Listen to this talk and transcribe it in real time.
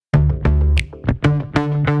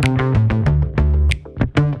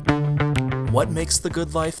What makes the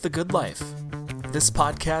good life the good life? This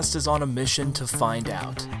podcast is on a mission to find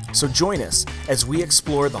out. So join us as we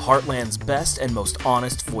explore the Heartland's best and most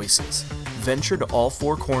honest voices. Venture to all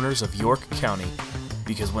four corners of York County,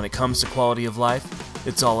 because when it comes to quality of life,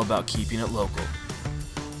 it's all about keeping it local.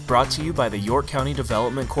 Brought to you by the York County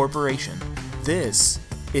Development Corporation, this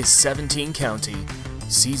is 17 County,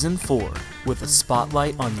 Season 4, with a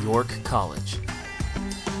spotlight on York College.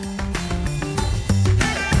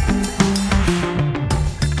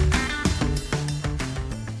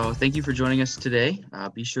 Thank you for joining us today.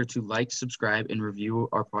 Be sure to like, subscribe, and review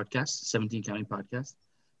our podcast, 17 County Podcast.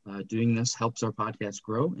 Doing this helps our podcast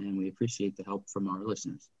grow, and we appreciate the help from our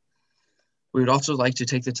listeners. We would also like to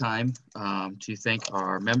take the time to thank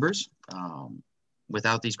our members.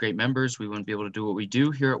 Without these great members, we wouldn't be able to do what we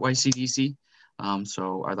do here at YCDC.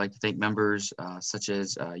 So I'd like to thank members such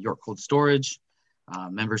as York Cold Storage,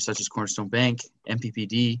 members such as Cornerstone Bank,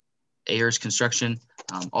 MPPD, Ayers Construction.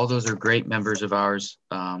 All those are great members of ours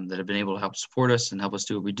that have been able to help support us and help us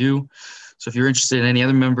do what we do. So if you're interested in any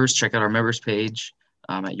other members, check out our members page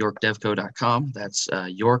at yorkdevco.com. That's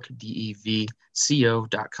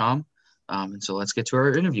yorkdevco.com. And so let's get to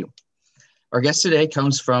our interview. Our guest today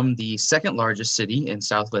comes from the second largest city in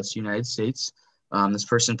Southwest United States. This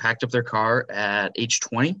person packed up their car at age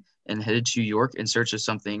 20 and headed to York in search of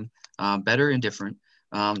something better and different.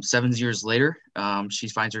 7 years later, she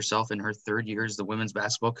finds herself in her third year as the women's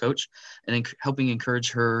basketball coach and helping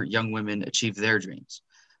encourage her young women achieve their dreams.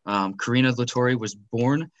 Karina Latore was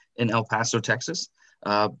born in El Paso, Texas,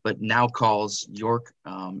 but now calls York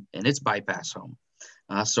and its bypass home.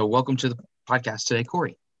 So welcome to the podcast today,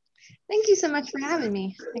 Corey. Thank you so much for having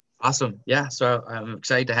me. Awesome. Yeah, so I'm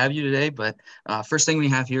excited to have you today, but first thing we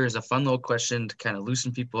have here is a fun little question to kind of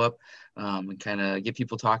loosen people up and kind of get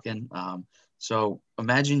people talking. So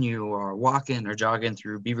imagine you are walking or jogging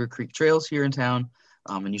through Beaver Creek trails here in town,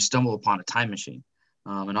 and you stumble upon a time machine.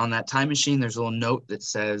 And on that time machine, there's a little note that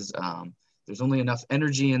says there's only enough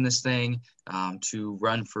energy in this thing to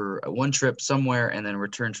run for one trip somewhere and then a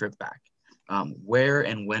return trip back. Where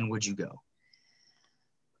and when would you go?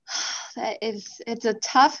 It's a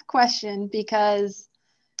tough question because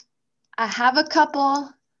I have a couple,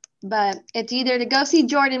 but it's either to go see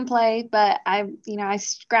Jordan play, but I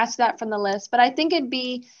scratched that from the list. But I think it'd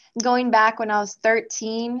be going back when I was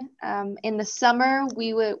 13. In the summer,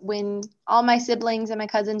 when all my siblings and my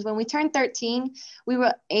cousins, when we turned 13, we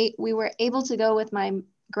were able to go with my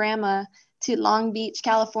grandma to Long Beach,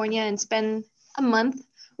 California, and spend a month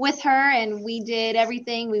with her. And we did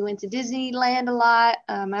everything. We went to Disneyland a lot.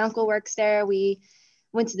 My uncle works there. We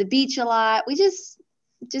went to the beach a lot. We just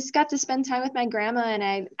got to spend time with my grandma,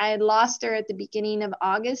 and I had lost her at the beginning of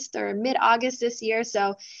August or mid-August this year.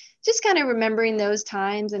 So just kind of remembering those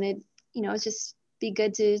times, and it's just be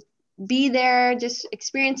good to be there, just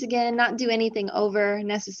experience again, not do anything over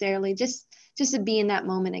necessarily, just to be in that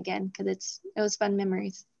moment again, because it was fun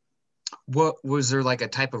memories. What was there, like a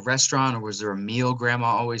type of restaurant, or was there a meal grandma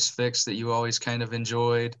always fixed that you always kind of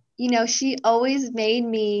enjoyed? She always made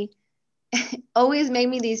me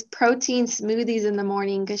these protein smoothies in the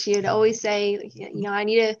morning, because she would always say, I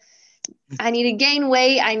need to gain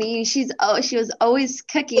weight. She was always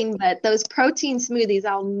cooking, but those protein smoothies,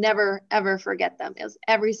 I'll never ever forget them. It was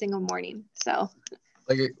every single morning. So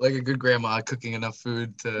like a good grandma cooking enough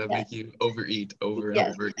food to make you overeat over and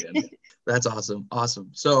over again. That's awesome.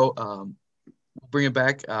 So bring it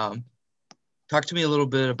back. Talk to me a little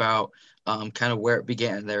bit about kind of where it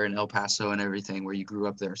began there in El Paso and everything, where you grew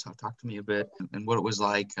up there. So talk to me a bit and what it was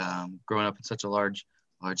like growing up in such a large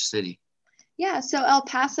city. Yeah, so El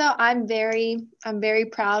Paso, I'm very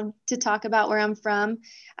proud to talk about where I'm from.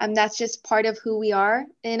 That's just part of who we are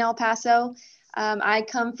in El Paso. I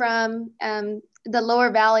come from the Lower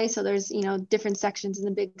Valley, so there's different sections in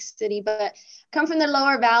the big city, but come from the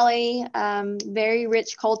Lower Valley, very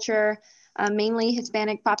rich culture. Mainly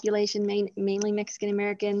Hispanic population, mainly Mexican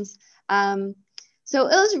Americans. So it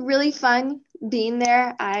was really fun being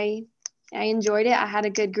there. I enjoyed it. I had a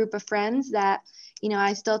good group of friends that,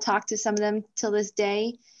 I still talk to some of them till this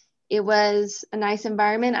day. It was a nice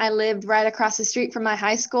environment. I lived right across the street from my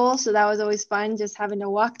high school, so that was always fun, just having to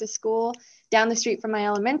walk to school down the street from my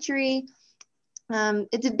elementary.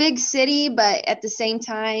 It's a big city, but at the same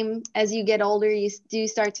time, as you get older, you do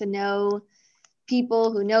start to know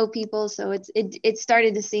people who know people, so it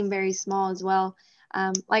started to seem very small as well.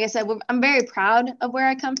 Like I said, I'm very proud of where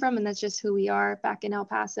I come from, and that's just who we are back in El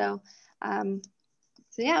Paso.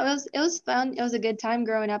 So yeah, it was fun. It was a good time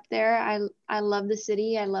growing up there. I love the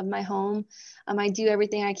city. I love my home. I do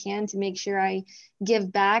everything I can to make sure I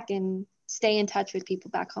give back and stay in touch with people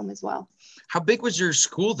back home as well. How big was your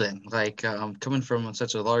school then? Like coming from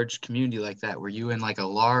such a large community like that, were you in like a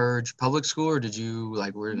large public school, or did you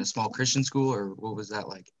were in a small Christian school, or what was that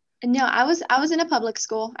like? No, I was in a public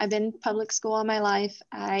school. I've been in public school all my life.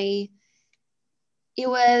 It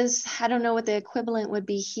was, I don't know what the equivalent would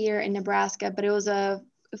be here in Nebraska, but it was a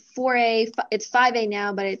 4A, it's 5A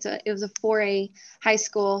now, but it was a 4A high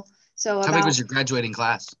school. So How big was your graduating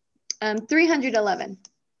class? 311.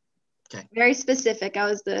 Okay. Very specific. I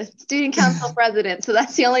was the student council president, so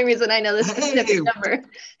that's the only reason I know the specific number.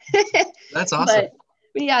 That's awesome.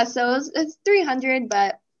 But yeah, so it's 300,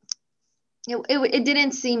 but it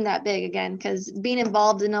didn't seem that big again, because being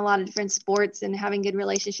involved in a lot of different sports and having good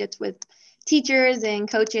relationships with teachers and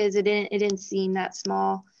coaches, it didn't seem that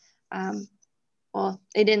small. Well,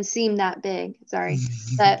 it didn't seem that big. Sorry,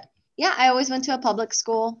 but yeah, I always went to a public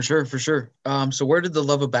school. For sure. So where did the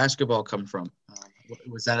love of basketball come from?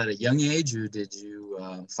 Was that at a young age, or did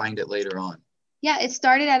you find it later on? Yeah, it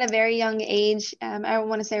started at a very young age. I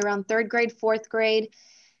want to say around third grade, fourth grade.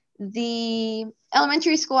 The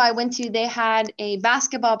elementary school I went to, they had a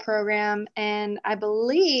basketball program, and I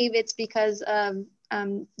believe it's because of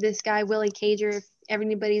this guy, Willie Cager. If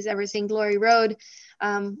anybody's ever seen Glory Road,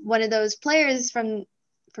 one of those players from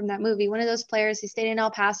that movie, one of those players, he stayed in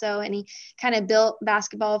El Paso, and he kind of built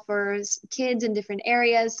basketball for kids in different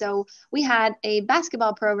areas. So we had a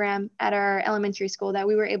basketball program at our elementary school that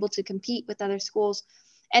we were able to compete with other schools.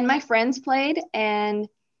 And my friends played, and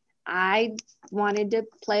I wanted to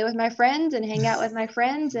play with my friends and hang out with my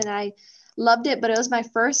friends, and I loved it. But it was my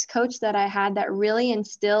first coach that I had that really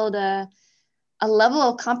instilled a level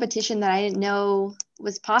of competition that I didn't know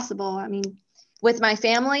was possible. I mean, with my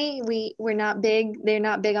family, we're not big. They're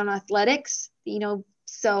not big on athletics,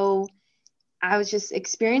 so I was just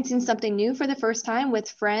experiencing something new for the first time with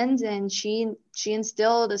friends, and she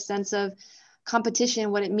instilled a sense of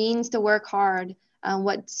competition, what it means to work hard,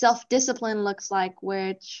 what self-discipline looks like,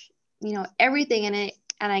 which, everything in it.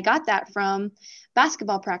 And I got that from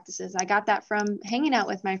basketball practices. I got that from hanging out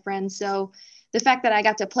with my friends. So the fact that I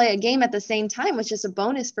got to play a game at the same time was just a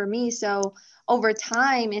bonus for me. So over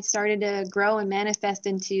time, it started to grow and manifest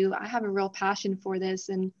into, I have a real passion for this,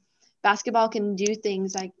 and basketball can do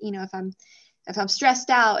things like, if I'm stressed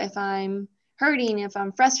out, if I'm hurting, if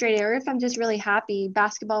I'm frustrated, or if I'm just really happy,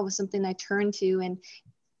 basketball was something I turned to. And,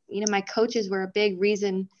 my coaches were a big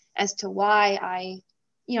reason as to why I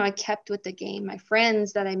kept with the game. My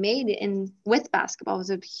friends that I made with basketball was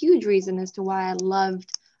a huge reason as to why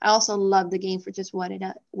I also loved the game for just what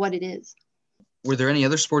it is. Were there any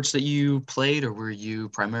other sports that you played, or were you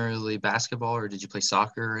primarily basketball, or did you play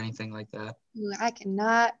soccer or anything like that? Ooh, I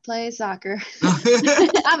cannot play soccer.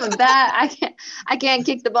 I can't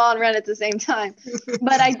kick the ball and run at the same time.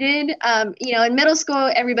 But I did, in middle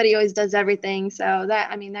school, everybody always does everything. So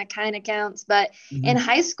that kind of counts. But in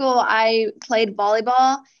high school, I played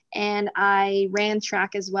volleyball and I ran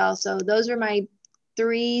track as well. So those were my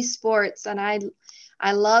 3 sports. And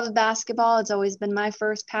I love basketball. It's always been my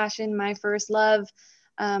first passion, my first love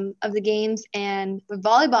of the games. And with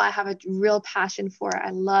volleyball, I have a real passion for it. I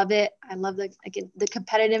love it. I love the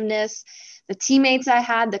competitiveness, the teammates I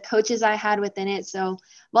had, the coaches I had within it. So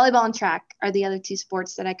volleyball and track are the other 2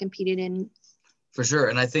 sports that I competed in. For sure.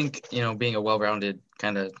 And I think, being a well-rounded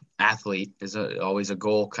kind of athlete is always a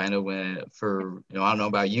goal kind of I don't know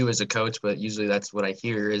about you as a coach, but usually that's what I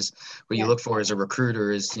hear is what you look for as a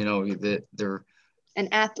recruiter is, they're an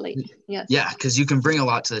athlete. Yes. Yeah, because you can bring a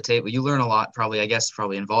lot to the table. You learn a lot probably in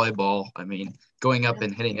volleyball. I mean, going up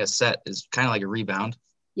and hitting a set is kind of like a rebound.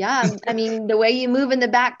 Yeah. The way you move in the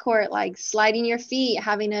backcourt, like sliding your feet,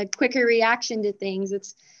 having a quicker reaction to things.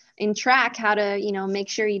 It's in track, how to, make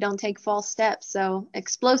sure you don't take false steps. So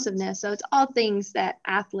explosiveness. So it's all things that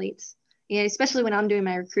athletes, especially when I'm doing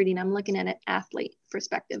my recruiting, I'm looking at an athlete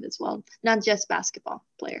perspective as well, not just basketball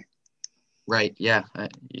player. Right. Yeah.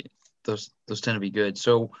 Those tend to be good.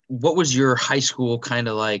 So what was your high school kind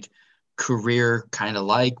of like career kind of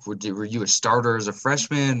like? Were you a starter as a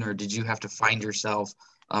freshman, or did you have to find yourself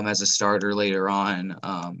as a starter later on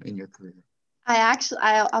in your career?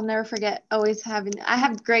 I'll never forget I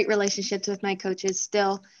have great relationships with my coaches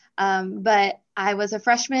still. But I was a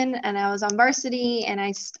freshman and I was on varsity, and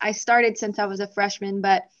I started since I was a freshman,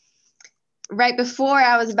 but right before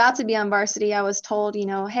I was about to be on varsity, I was told,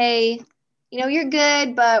 hey, you're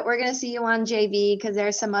good, but we're going to see you on JV because there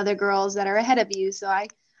are some other girls that are ahead of you. So I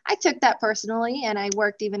took that personally, and I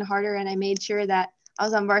worked even harder, and I made sure that I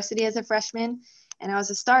was on varsity as a freshman and I was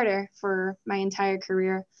a starter for my entire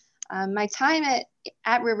career. My time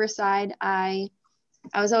at Riverside, I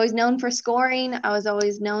was always known for scoring. I was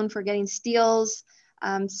always known for getting steals.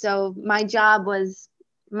 So my job was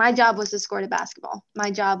to score the basketball.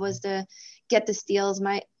 My job was to get the steals.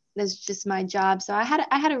 That's just my job. So I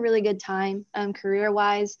had a really good time career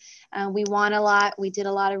wise. We won a lot. We did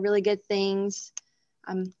a lot of really good things.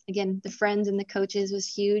 Again, the friends and the coaches was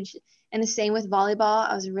huge. And the same with volleyball.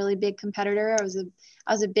 I was a really big competitor. I was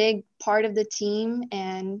a big part of the team.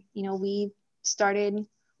 And,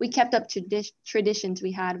 we kept up traditions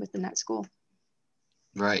we had within that school.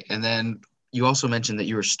 Right. And then you also mentioned that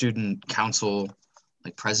you were student council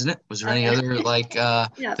president. Was there any other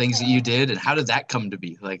things that you did, and how did that come to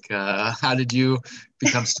be? How did you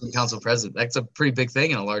become student council president? That's a pretty big thing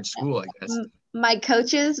in a large school, I guess. My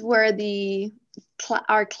coaches were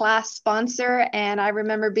our class sponsor, and I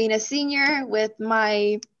remember being a senior with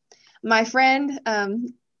my friend,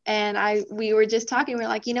 and we were just talking. We're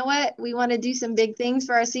like, you know what? We want to do some big things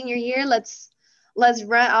for our senior year. Let's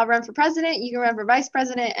run. I'll run for president. You can run for vice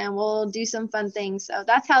president, and we'll do some fun things. So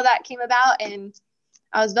that's how that came about, and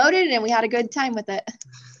I was voted, and we had a good time with it.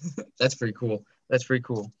 That's pretty cool.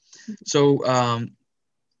 So,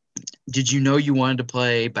 did you know you wanted to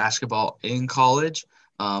play basketball in college,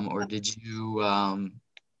 or did you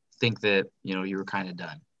think that you were kind of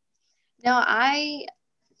done? No,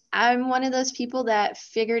 I'm one of those people that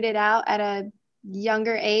figured it out at a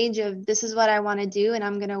younger age of this is what I want to do, and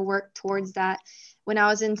I'm going to work towards that. When I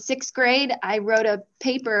was in 6th grade, I wrote a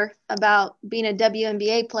paper about being a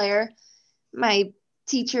WNBA player. My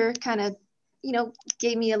teacher kind of,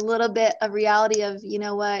 gave me a little bit of reality of,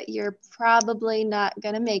 what, you're probably not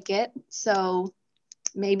going to make it. So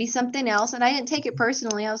maybe something else. And I didn't take it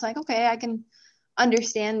personally. I was like, okay, I can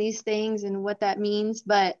understand these things and what that means.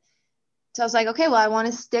 But so I was like, okay, well, I want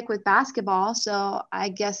to stick with basketball. So I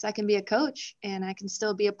guess I can be a coach and I can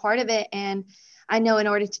still be a part of it. And I know in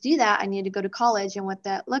order to do that, I need to go to college and what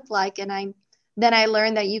that looked like. And then I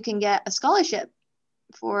learned that you can get a scholarship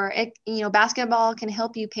for it. Basketball can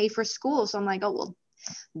help you pay for school. So I'm like, oh, well,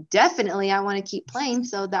 definitely I want to keep playing.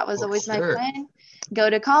 So that was always my plan. Go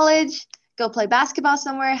to college, go play basketball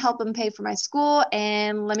somewhere, help them pay for my school,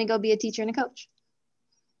 and let me go be a teacher and a coach.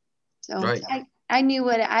 So right. I knew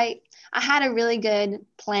I had a really good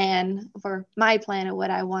plan for my plan of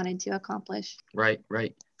what I wanted to accomplish. Right.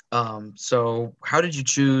 So how did you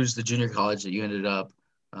choose the junior college that you ended up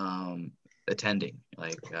attending?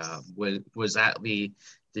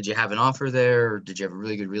 Did you have an offer there, or did you have a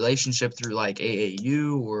really good relationship through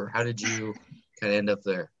AAU, or how did you kind of end up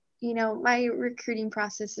there? My recruiting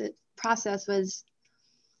process was,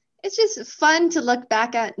 it's just fun to look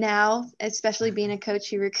back at now, especially being a coach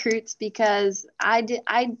who recruits, because I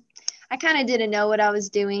kind of didn't know what I was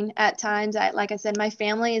doing at times. Like I said, my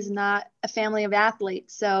family is not a family of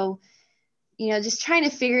athletes. So, just trying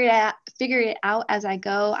to figure it out as I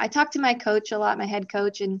go. I talked to my coach a lot, my head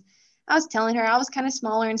coach, and I was telling her I was kind of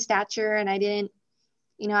smaller in stature, and I didn't,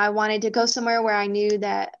 I wanted to go somewhere where I knew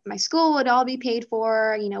that my school would all be paid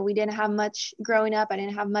for. We didn't have much growing up. I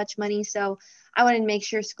didn't have much money. So I wanted to make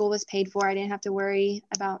sure school was paid for. I didn't have to worry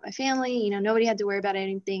about my family. Nobody had to worry about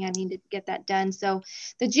anything. I needed to get that done. So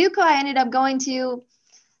the JUCO I ended up going to,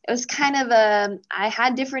 it was kind of I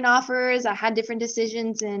had different offers. I had different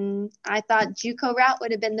decisions, and I thought JUCO route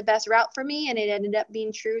would have been the best route for me, and it ended up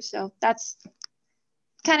being true. So that's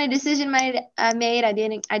kind of decision I made. I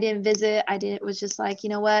didn't visit. It was just like, you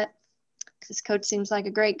know what? This coach seems like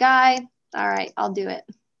a great guy. All right, I'll do it.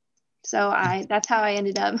 So that's how I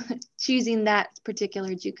ended up choosing that particular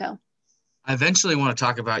JUCO. I eventually want to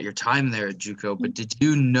talk about your time there at JUCO, but did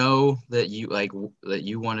you know that you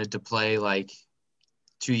wanted to play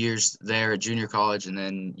 2 years there at junior college, and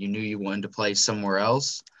then you knew you wanted to play somewhere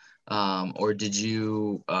else? Or did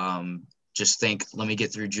you just think, let me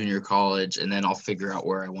get through junior college and then I'll figure out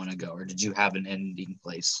where I want to go? Or did you have an ending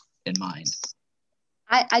place in mind?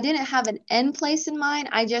 I didn't have an end place in mind.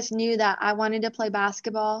 I just knew that I wanted to play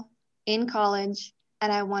basketball in college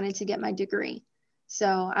and I wanted to get my degree.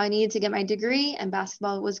 So I needed to get my degree, and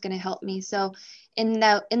basketball was going to help me. So in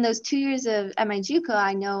those 2 years at my JUCO,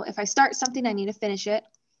 I know if I start something, I need to finish it.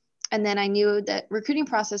 And then I knew that recruiting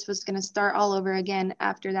process was going to start all over again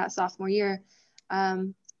after that sophomore year. Now,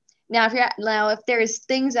 if there's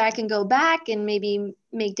things I can go back and maybe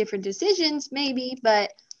make different decisions, maybe,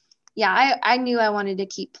 but yeah, I knew I wanted to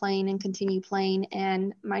keep playing and continue playing.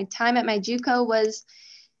 And my time at my JUCO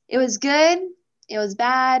it was good. It was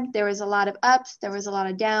bad. There was a lot of ups. There was a lot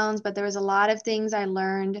of downs, but there was a lot of things I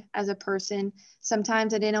learned as a person.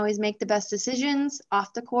 Sometimes I didn't always make the best decisions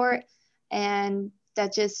off the court, and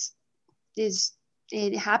that just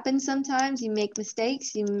it happens sometimes. You make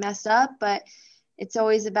mistakes, you mess up, but it's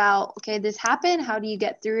always about, okay, this happened. How do you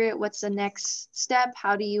get through it? What's the next step?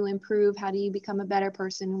 How do you improve? How do you become a better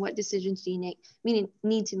person? What decisions do you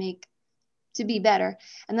need to make to be better?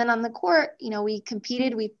 And then on the court, we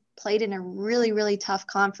competed. We played in a really, really tough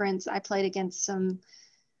conference. I played against some,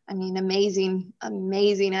 amazing,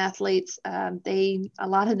 amazing athletes. A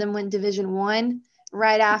lot of them went Division I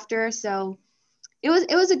right after. So it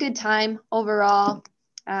was a good time overall.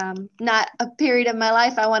 Not a period of my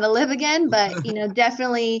life I want to live again, but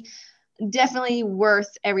definitely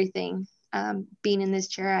worth everything, being in this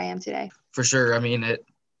chair I am today. For sure. I mean,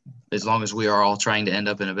 as long as we are all trying to end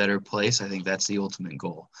up in a better place, I think that's the ultimate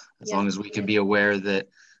goal. As long as we can be aware that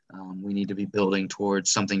we need to be building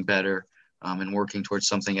towards something better, and working towards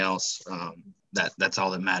something else, that's all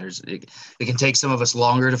that matters. It can take some of us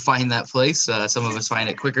longer to find that place. Some of us find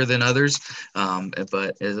it quicker than others.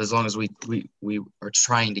 But as long as we are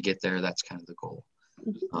trying to get there, that's kind of the goal.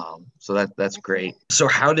 So that's great. So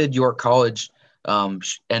how did York College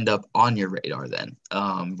end up on your radar then?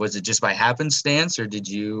 Was it just by happenstance, or did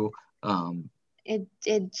you?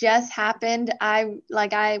 It just happened.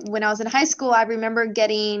 When I was in high school, I remember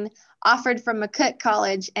getting offered from McCook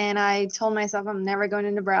College, and I told myself I'm never going to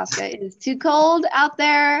Nebraska. It is too cold out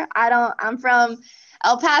there. I'm from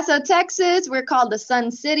El Paso, Texas. We're called the Sun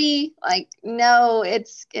City. No,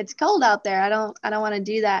 it's cold out there. I don't want to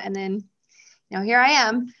do that. And then, here I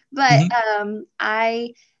am. But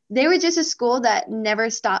they were just a school that never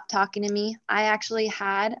stopped talking to me. I actually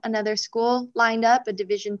had another school lined up, a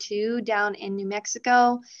Division II down in New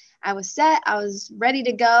Mexico. I was set, I was ready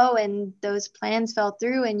to go, and those plans fell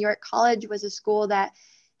through. And York College was a school that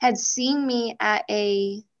had seen me at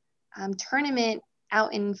a tournament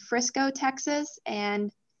out in Frisco, Texas.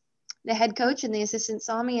 And the head coach and the assistant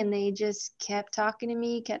saw me, and they just kept talking to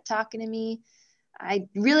me. I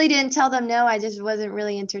really didn't tell them no. I just wasn't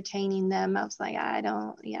really entertaining them. I was like,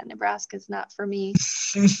 Nebraska's not for me.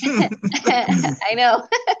 I know.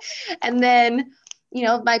 And then,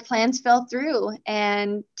 my plans fell through.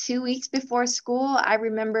 And 2 weeks before school, I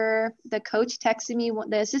remember the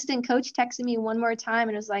assistant coach texted me one more time,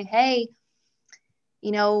 and it was like, hey,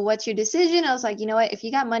 what's your decision? I was like, you know what? If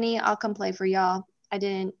you got money, I'll come play for y'all. I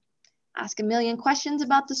didn't ask a million questions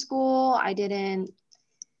about the school.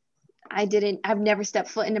 I've never stepped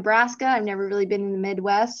foot in Nebraska. I've never really been in the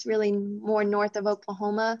Midwest, really more north of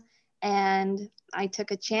Oklahoma. And I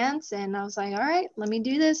took a chance, and I was like, all right, let me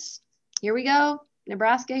do this. Here we go.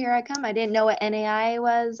 Nebraska, here I come. I didn't know what NAIA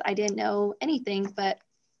was. I didn't know anything, but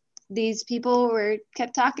these people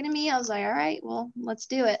kept talking to me. I was like, all right, well, let's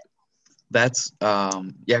do it. That's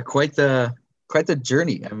quite the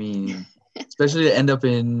journey. I mean, especially to end up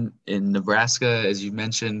in Nebraska, as you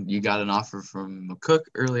mentioned, you got an offer from McCook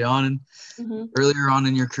earlier on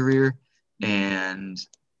in your career, and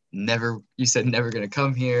you said never going to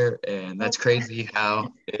come here. And that's crazy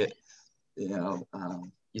how it,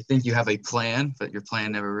 you think you have a plan, but your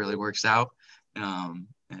plan never really works out, and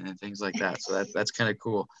things like that. So that's kind of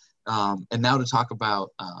cool. And now to talk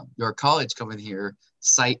about your college coming here,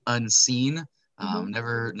 sight unseen.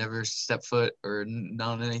 Never stepped foot or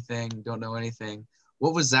known anything, don't know anything.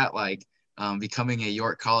 What was that like, becoming a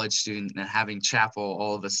York College student and having chapel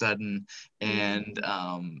all of a sudden, and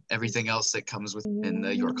everything else that comes within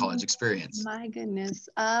the York College experience? My goodness.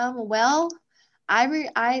 Well,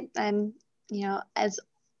 as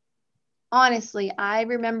honestly, I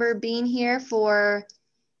remember being here for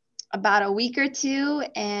about a week or two,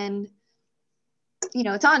 and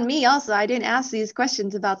it's on me also. I didn't ask these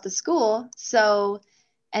questions about the school. So,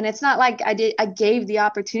 and it's not like I gave the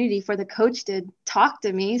opportunity for the coach to talk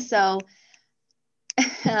to me. So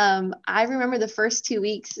I remember the first 2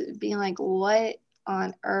 weeks being like, what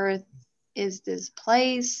on earth is this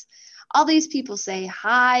place? All these people say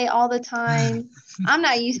hi all the time. I'm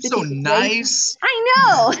not used to so people nice. I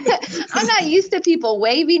know. I'm not used to people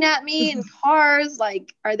waving at me in cars.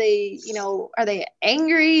 Like, are they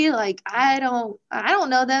angry? Like, I don't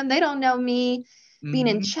know them. They don't know me. Being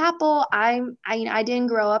in chapel, I didn't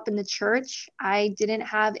grow up in the church. I didn't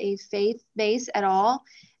have a faith base at all.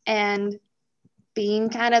 And being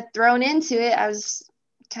kind of thrown into it, I was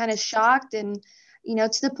kind of shocked. And,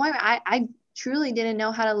 to the point where I truly didn't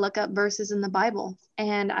know how to look up verses in the Bible.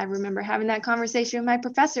 And I remember having that conversation with my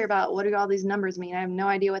professor about, what do all these numbers mean? I have no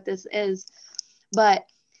idea what this is. But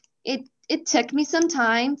it took me some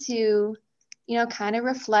time to, kind of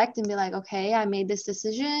reflect and be like, okay, I made this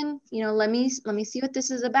decision. Let me see what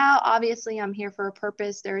this is about. Obviously, I'm here for a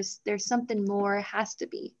purpose. There's something more, it has to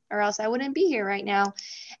be, or else I wouldn't be here right now.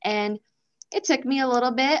 And it took me a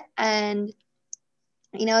little bit, and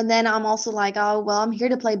then I'm also like, oh, well, I'm here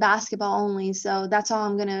to play basketball only. So that's all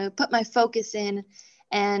I'm going to put my focus in.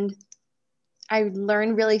 And I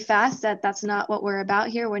learned really fast that that's not what we're about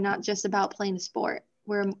here. We're not just about playing a sport.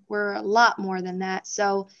 We're a lot more than that.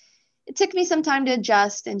 So it took me some time to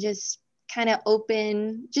adjust and just kind of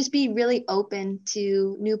just be really open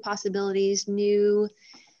to new possibilities, new,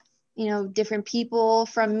 different people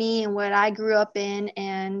from me and what I grew up in,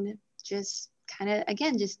 and just kind of,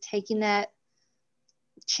 again, just taking that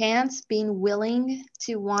chance, being willing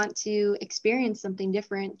to want to experience something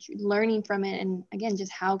different, learning from it. And again,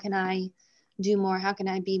 just how can I do more? How can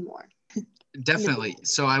I be more? Definitely.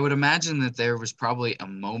 So I would imagine that there was probably a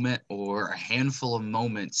moment or a handful of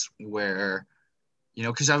moments where,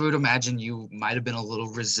 because I would imagine you might have been a little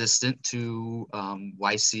resistant to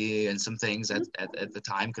YC and some things at the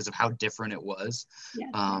time because of how different it was, Yeah.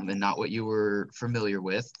 And not what you were familiar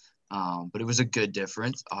with. But it was a good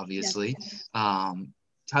difference, obviously. Yeah.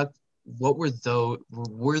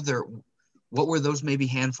 What were those maybe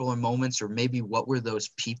handful of moments, or maybe what were those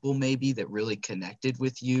people maybe that really connected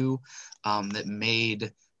with you, that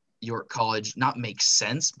made York College not make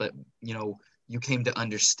sense, but you came to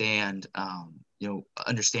understand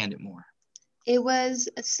it more?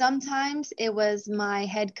 Sometimes it was my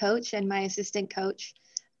head coach and my assistant coach.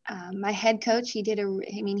 My head coach, he's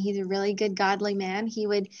a really good, godly man. He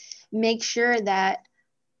would make sure that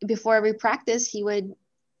before every practice, he would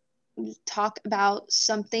talk about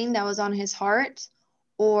something that was on his heart,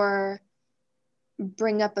 or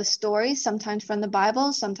bring up a story, sometimes from the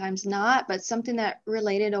Bible, sometimes not, but something that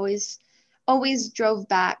related always drove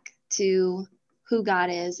back to who God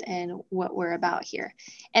is and what we're about here.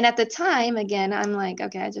 And at the time, again, I'm like,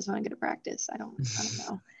 okay, I just want to go to practice. I don't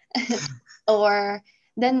know. Or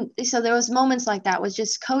then, so there was moments like that, was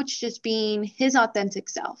just coach just being his authentic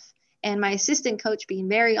self, and my assistant coach being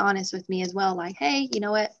very honest with me as well. Like, hey, you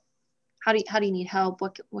know what? How do you need help?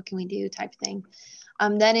 What can we do? Type thing.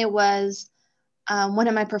 Then it was one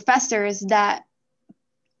of my professors that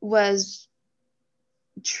was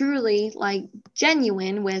truly like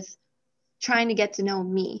genuine with trying to get to know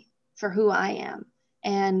me for who I am,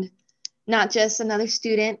 and not just another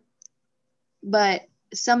student, but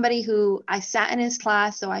somebody who I sat in his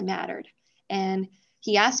class, so I mattered. And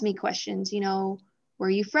he asked me questions, where are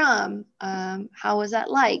you from? How was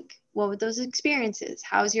that like? What were those experiences?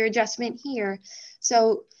 How's your adjustment here?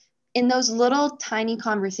 So in those little tiny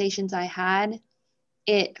conversations I had,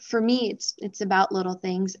 for me, it's about little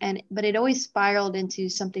things, but it always spiraled into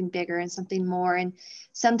something bigger and something more. And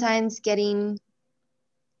sometimes getting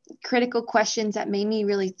critical questions that made me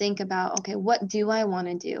really think about, okay, what do I want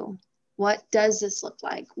to do? What does this look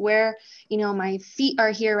like? Where, my feet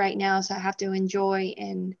are here right now, so I have to enjoy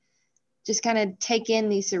and just kind of take in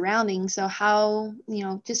these surroundings. So how,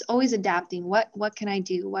 just always adapting. What can I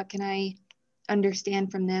do? What can I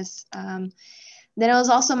understand from this? Then it was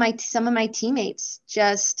also some of my teammates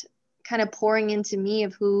just kind of pouring into me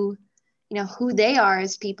of who they are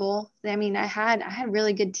as people. I mean, I had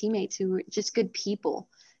really good teammates who were just good people.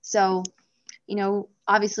 So,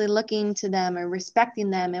 obviously looking to them and respecting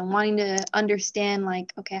them and wanting to understand,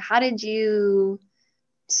 like, okay, how did you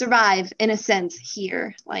survive in a sense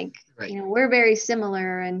here? Like, right. We're very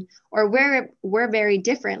similar, or we're very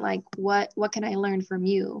different. Like, what can I learn from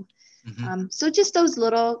you? Mm-hmm. So just those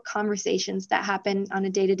little conversations that happen on a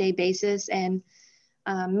day-to-day basis, and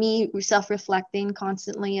me self-reflecting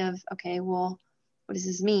constantly of, okay, well, what does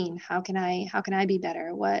this mean? How can I be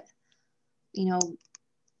better? What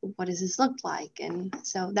does this look like? And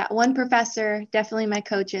so that one professor, definitely my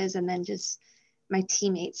coaches, and then just my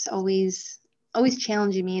teammates always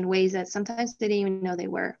challenging me in ways that sometimes they didn't even know they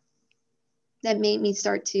were, that made me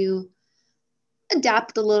start to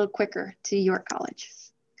adapt a little quicker to York College.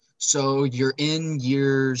 So you're in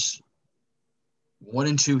years 1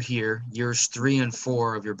 and 2 here, years 3 and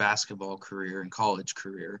 4 of your basketball career and college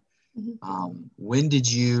career. Mm-hmm. When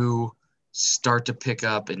did you start to pick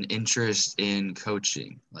up an interest in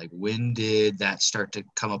coaching? Like, when did that start to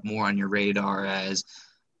come up more on your radar as,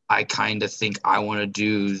 I kind of think I want to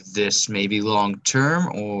do this maybe long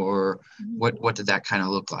term, or what did that kind of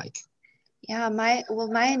look like? Yeah, my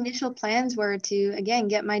initial plans were to, again,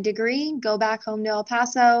 get my degree, go back home to El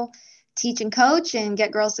Paso, teach and coach, and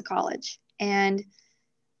get girls to college. And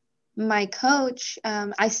my coach,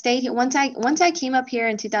 I stayed here. Once I came up here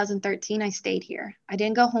in 2013, I stayed here. I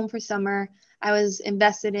didn't go home for summer. I was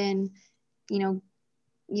invested in,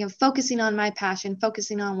 focusing on my passion,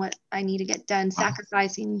 focusing on what I need to get done,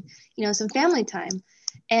 sacrificing, some family time.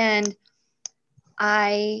 And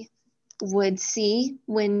I would see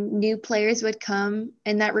when new players would come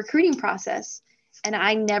in that recruiting process, And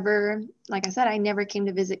I never, like I said, I never came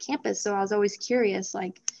to visit campus. So I was always curious,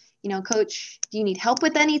 like, coach, do you need help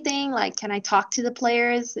with anything? Like, can I talk to the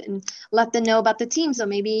players and let them know about the team? So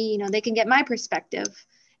maybe, they can get my perspective.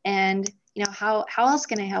 And, how else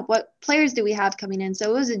can I help? What players do we have coming in?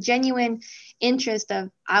 So it was a genuine interest of,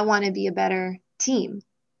 I want to be a better team.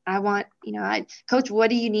 I want, coach, what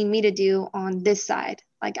do you need me to do on this side?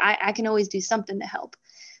 Like, I can always do something to help.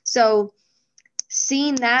 So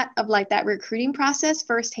seeing that of like that recruiting process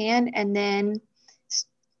firsthand, and then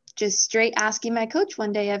just straight asking my coach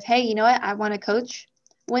one day of, hey, you know what? I want to coach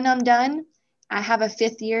when I'm done. I have a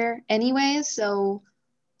 5th year anyways, so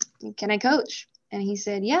can I coach? And he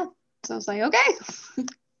said, yeah. So I was like, okay,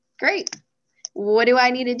 great. What do I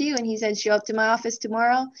need to do? And he said, show up to my office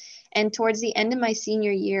tomorrow. And towards the end of my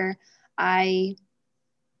senior year, once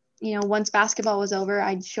basketball was over,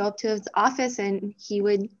 I'd show up to his office, and he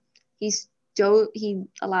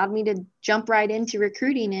allowed me to jump right into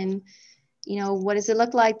recruiting. And, what does it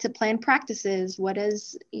look like to plan practices? What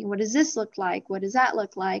does this look like? What does that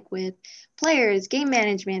look like with players, game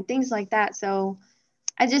management, things like that? So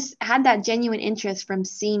I just had that genuine interest from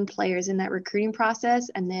seeing players in that recruiting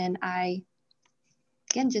process. And then I,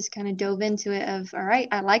 again, just kind of dove into it of, all right,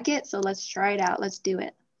 I like it, so let's try it out. Let's do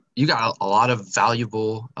it. You got a lot of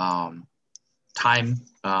valuable time,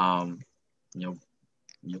 kind of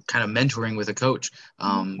mentoring with a coach,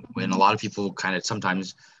 when a lot of people kind of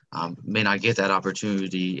sometimes may not get that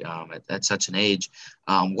opportunity at such an age.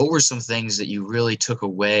 What were some things that you really took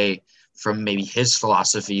away from maybe his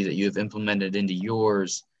philosophy that you have implemented into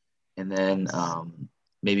yours? And then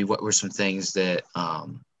maybe what were some things that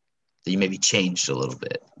you maybe changed a little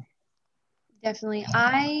bit? Definitely.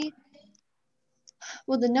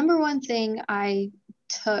 The number one thing I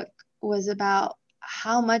took was about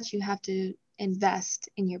how much you have to invest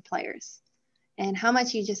in your players and how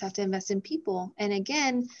much you just have to invest in people. And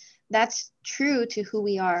again, that's true to who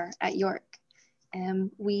we are at York.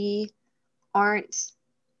 And we try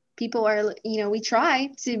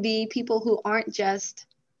to be people who aren't just,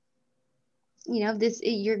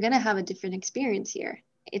 you're going to have a different experience here.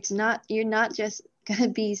 You're not just going to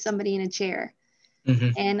be somebody in a chair.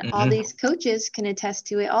 And all these coaches can attest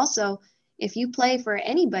to it also. If you play for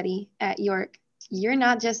anybody at York, you're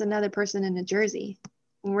not just another person in a jersey.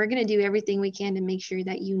 We're going to do everything we can to make sure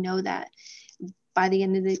that you know that by the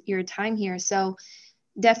end of your time here. So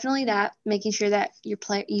definitely that, making sure that you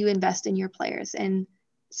invest in your players. And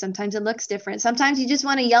sometimes it looks different. Sometimes you just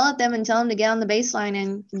want to yell at them and tell them to get on the baseline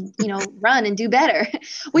and, run and do better,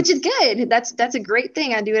 which is good. That's a great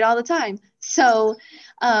thing. I do it all the time. So,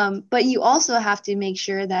 but you also have to make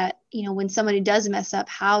sure that, when somebody does mess up,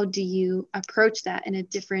 how do you approach that in a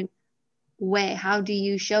different way? How do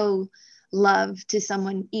you show love to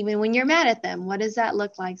someone, even when you're mad at them? What does that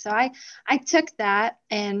look like? So I took that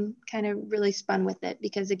and kind of really spun with it,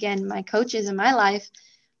 because again, my coaches in my life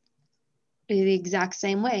are the exact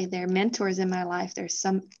same way. They're mentors in my life. They're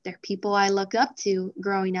people I look up to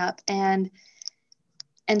growing up. And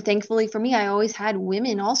thankfully for me, I always had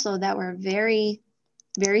women also that were very,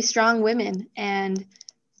 very strong women. And,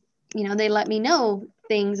 they let me know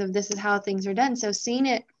things of, this is how things are done. So seeing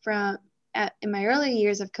it in my early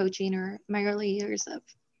years of coaching, or my early years of,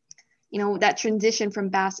 that transition from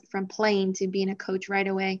playing to being a coach right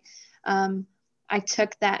away, I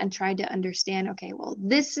took that and tried to understand, okay, well,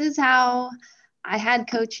 this is how I had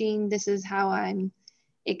coaching. This is how I'm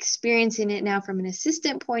experiencing it now from an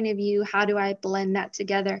assistant point of view. How do I blend that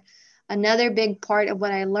together? Another big part of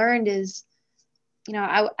what I learned is,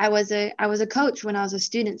 I was a coach when I was a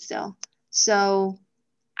student still. So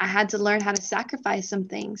I had to learn how to sacrifice some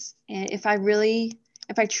things. And if I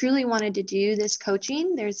truly wanted to do this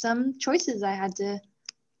coaching, there's some choices I had to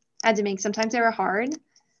make. Sometimes they were hard,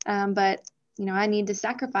 but I need to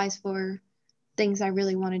sacrifice for things I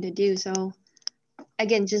really wanted to do. So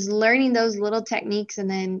again, just learning those little techniques and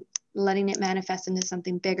then letting it manifest into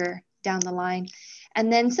something bigger down the line.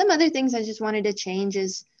 And then some other things I just wanted to change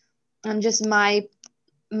is just my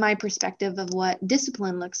perspective of what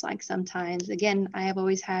discipline looks like sometimes. Again, I have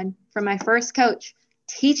always had, from my first coach,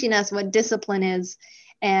 teaching us what discipline is,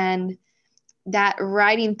 and that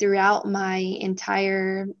riding throughout my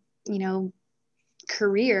entire,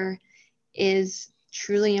 career is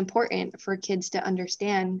truly important for kids to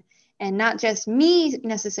understand. And not just me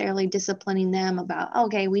necessarily disciplining them about,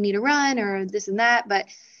 okay, we need to run or this and that, but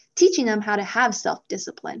teaching them how to have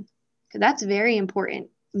self-discipline, because that's very important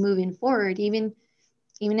moving forward. Even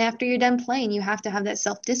after you're done playing, you have to have that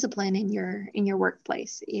self-discipline in your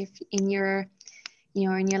workplace. If in your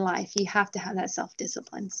life, you have to have that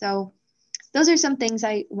self-discipline. So those are some things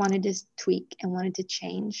I wanted to tweak and wanted to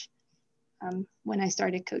change. when I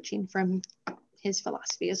started coaching from his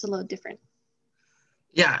philosophy. It was a little different.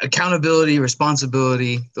 Yeah, accountability,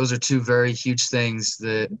 responsibility, those are two very huge things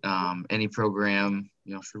that any program,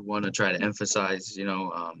 should want to try to emphasize.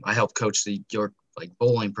 I help coach the York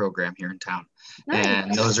bowling program here in town. Nice.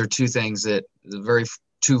 And those are two things that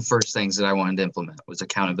two first things that I wanted to implement was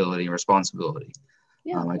accountability and responsibility.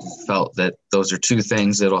 Yeah. I just felt that those are two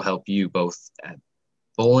things that'll help you both at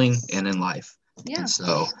bowling and in life. Yeah. And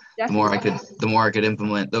so Definitely. the more I could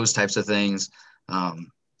implement those types of things,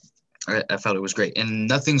 I felt it was great. And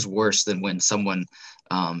nothing's worse than when someone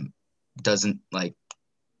doesn't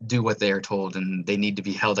do what they are told and they need to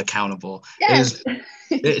be held accountable. Yes.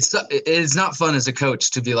 It's not fun as a coach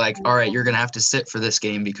to be like, all right, you're going to have to sit for this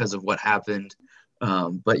game because of what happened.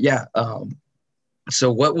 But yeah.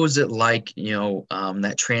 So what was it like,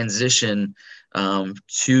 that transition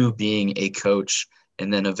to being a coach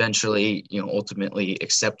and then eventually, ultimately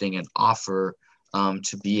accepting an offer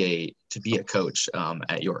to be a coach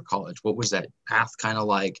at York College? What was that path kind of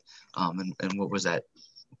like? And what was that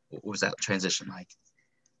transition like?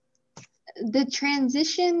 The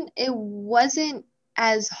transition, it wasn't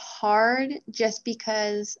as hard just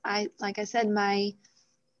because like I said,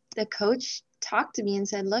 the coach talked to me and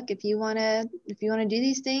said, look, if you want to do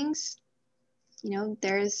these things, one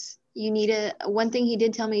thing he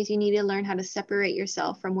did tell me is you need to learn how to separate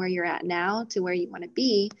yourself from where you're at now to where you want to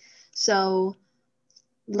be. So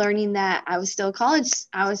learning that I was still a college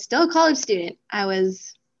student. I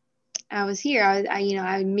was here.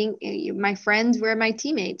 My friends were my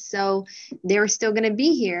teammates, so they were still going to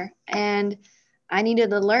be here. And I needed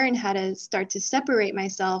to learn how to start to separate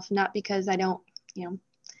myself, not because I don't,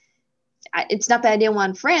 it's not that I didn't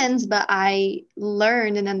want friends, but I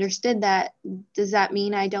learned and understood that, does that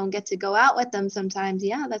mean I don't get to go out with them sometimes?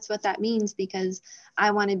 Yeah, that's what that means, because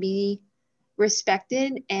I want to be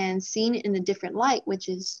respected and seen in a different light, which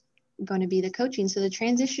is going to be the coaching. So the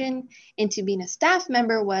transition into being a staff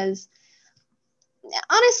member was,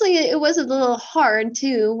 honestly, it was a little hard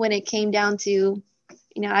too when it came down to,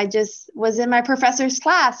 I just was in my professor's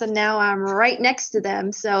class and now I'm right next to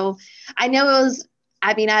them. So I know it was,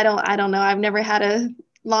 I don't know. I've never had a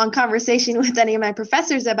long conversation with any of my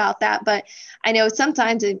professors about that, but I know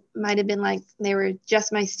sometimes it might've been like they were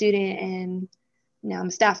just my student and now I'm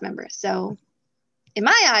a staff member. So in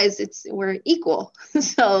my eyes, we're equal.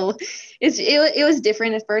 So it was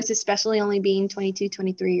different at first, especially only being 22,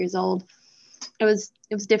 23 years old. It was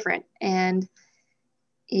different. And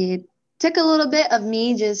it took a little bit of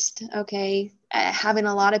me just, having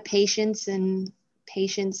a lot of patience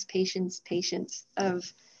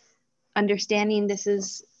of understanding this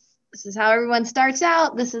is how everyone starts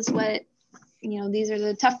out. This is what, these are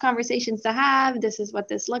the tough conversations to have. This is what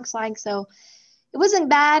this looks like. So it wasn't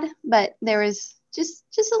bad, but there was just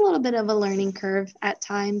a little bit of a learning curve at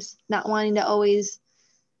times, not wanting to always,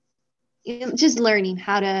 just learning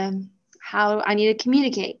how I need to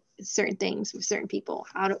communicate certain things with certain people.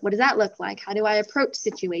 What does that look like? How do I approach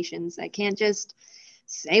situations? I can't just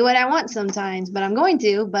say what I want sometimes, but I'm going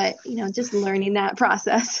to, but just learning that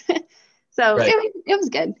process. So Right. It was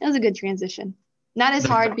good. It was a good transition. Not as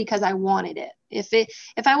hard because I wanted it.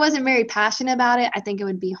 If I wasn't very passionate about it, I think it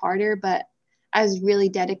would be harder, but I was really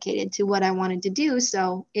dedicated to what I wanted to do.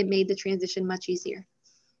 So it made the transition much easier.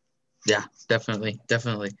 Yeah, definitely.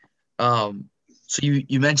 So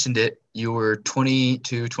you mentioned it, you were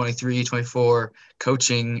 22, 23, 24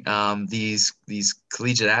 coaching these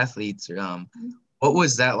collegiate athletes. What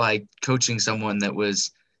was that like, coaching someone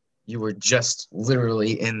you were just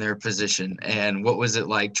literally in their position? And what was it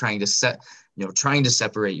like trying to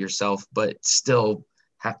separate yourself, but still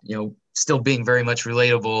still being very much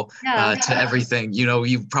relatable to everything?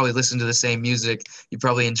 You probably listened to the same music, you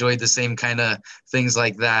probably enjoyed the same kind of things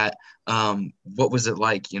like that. What was it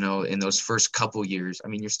like, in those first couple years? I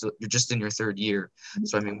mean, you're just in your third year.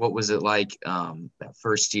 So, I mean, what was it like that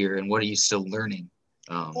first year, and what are you still learning?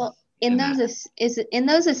 Well, in those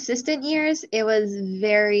assistant years, it was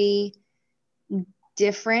very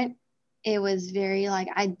different. It was very like,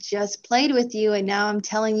 I just played with you and now I'm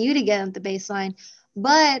telling you to get at the baseline.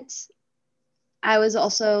 But I was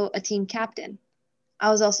also a team captain. I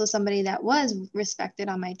was also somebody that was respected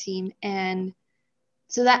on my team. And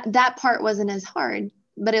so that part wasn't as hard,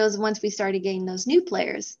 but it was once we started getting those new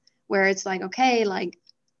players where it's like, okay, like,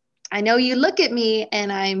 I know you look at me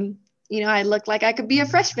and I look like I could be a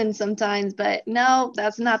freshman sometimes, but no,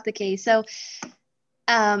 that's not the case. So,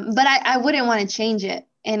 but I wouldn't want to change it.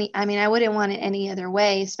 I wouldn't want it any other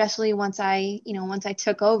way, especially once I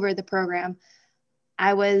took over the program.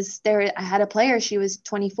 I was there. I had a player, she was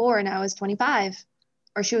 24 and I was 25.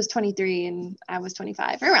 or she was 23 and I was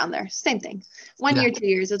 25, around there, same thing. 1 Yeah. year, 2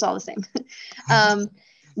 years, it's all the same.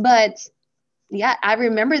 But yeah, I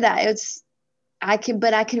remember that. I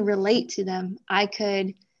can relate to them. I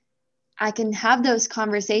can have those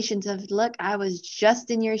conversations of, look, I was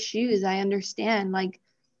just in your shoes. I understand. Like,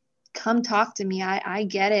 come talk to me. I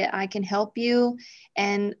get it. I can help you.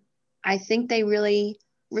 And I think they really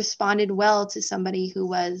responded well to somebody who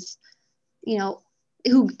was,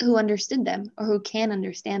 who understood them, or who can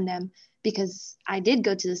understand them, because I did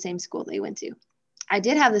go to the same school they went to. I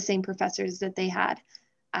did have the same professors that they had.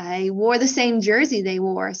 I wore the same jersey they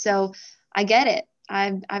wore. So I get it.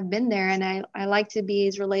 I've been there, and I like to be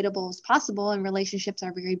as relatable as possible, and relationships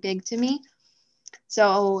are very big to me.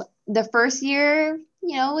 So the first year,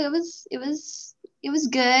 it was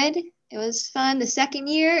good. It was fun. The second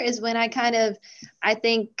year is when I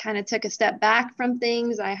think took a step back from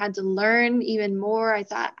things. I had to learn even more. I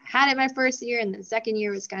thought I had it my first year, and the second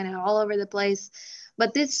year was kind of all over the place.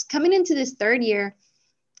 But coming into this third year,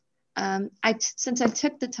 since I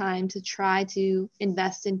took the time to try to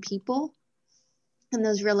invest in people and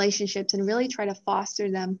those relationships, and really try to foster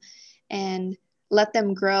them and let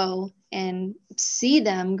them grow and see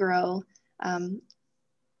them grow,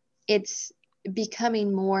 it's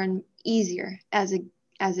becoming more and easier as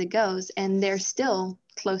it goes. And they're still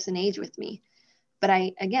close in age with me, but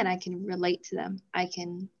I can relate to them. I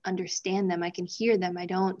can understand them. I can hear them. I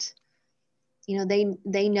don't,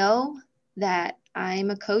 they know that I'm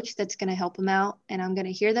a coach that's going to help them out, and I'm going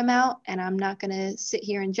to hear them out, and I'm not going to sit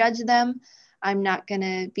here and judge them. I'm not going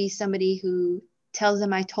to be somebody who tells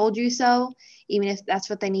them I told you so, even if that's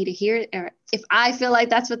what they need to hear, or if I feel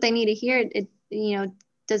like that's what they need to hear. It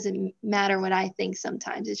doesn't matter what I think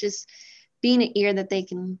sometimes. It's just being an ear that they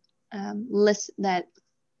can listen, that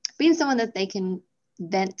being someone that they can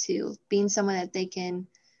vent to, being someone that they can,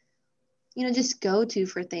 just go to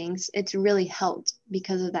for things. It's really helped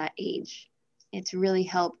because of that age. It's really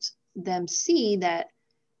helped them see that,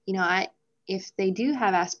 if they do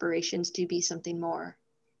have aspirations to be something more,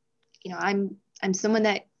 I'm someone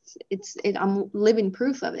that I'm living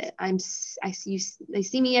proof of it. They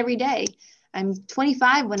see me every day. I'm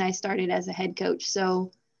 25 when I started as a head coach.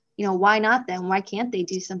 So, why not then? Why can't they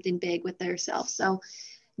do something big with themselves? So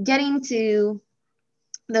getting to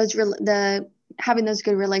having those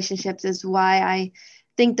good relationships is why I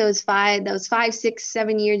think those 5, 6,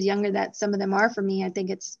 7 years younger that some of them are for me, I think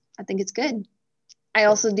it's good. I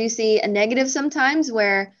also do see a negative sometimes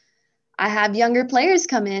where I have younger players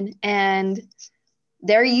come in and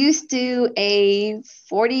they're used to a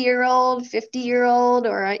 40-year-old, 50-year-old,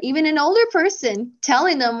 or even an older person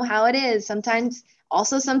telling them how it is. Sometimes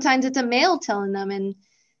it's a male telling them. And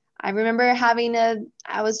I remember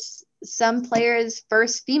I was some players'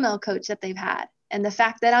 first female coach that they've had. And the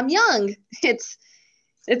fact that I'm young, it's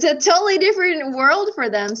a totally different world for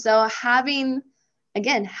them. So having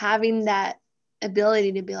that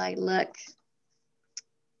ability to be like, look,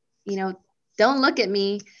 don't look at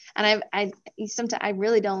me. And sometimes I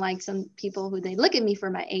really don't like some people who they look at me for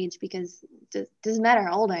my age, because it doesn't matter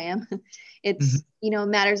how old I am. It's, it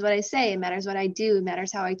matters what I say. It matters what I do. It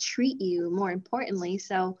matters how I treat you, more importantly.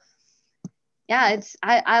 So yeah,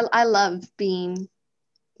 I love being,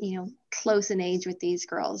 close in age with these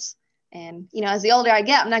girls. And, as the older I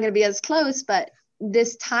get, I'm not going to be as close, but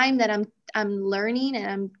this time that I'm learning, and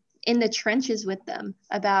I'm in the trenches with them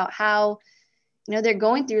about how, they're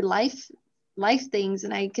going through life things,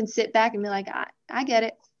 and I can sit back and be like, I get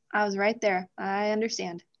it. I was right there. I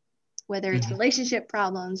understand. Whether it's relationship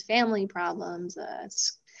problems, family problems,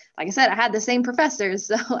 like I said, I had the same professors,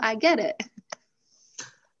 so I get it.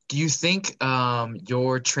 Do you think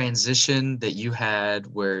your transition that you had,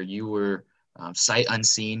 where you were sight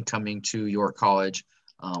unseen coming to York College,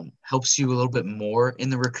 helps you a little bit more in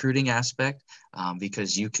the recruiting aspect,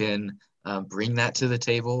 because you can bring that to the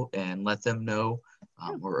table and let them know,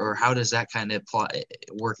 or how does that kind of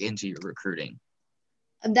work into your recruiting?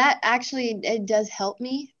 That actually, it does help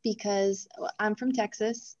me, because I'm from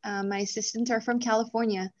Texas. My assistants are from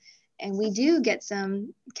California, and we do get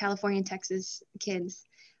some California and Texas kids.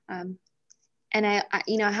 And I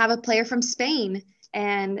have a player from Spain,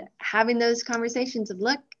 and having those conversations of,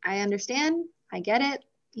 look, I understand, I get it,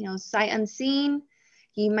 sight unseen,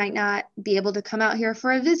 he might not be able to come out here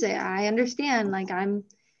for a visit. I understand. Like,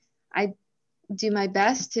 I do my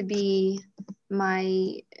best to be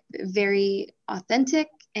my very authentic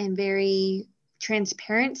and very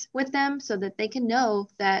transparent with them, so that they can know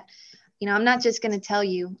that, I'm not just going to tell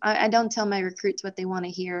you. I don't tell my recruits what they want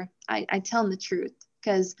to hear. I tell them the truth,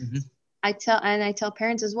 because I tell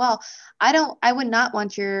parents as well, I would not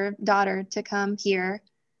want your daughter to come here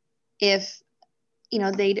if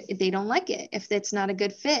they don't like it, if it's not a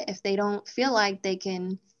good fit, if they don't feel like they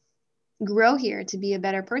can grow here to be a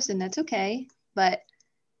better person, that's okay. But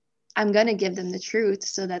I'm going to give them the truth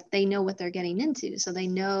so that they know what they're getting into. So they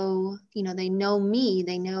know, they know me,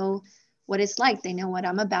 they know what it's like, they know what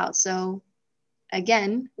I'm about. So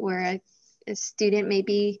again, where a student may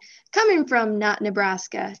be coming from not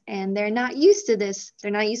Nebraska and they're not used to this, they're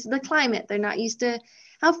not used to the climate, they're not used to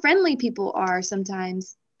how friendly people are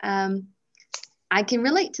sometimes. I can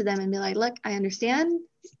relate to them and be like, look, I understand,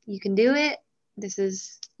 you can do it. This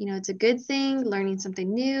is, it's a good thing, learning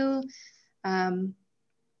something new.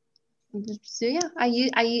 So yeah,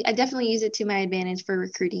 I definitely use it to my advantage for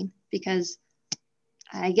recruiting because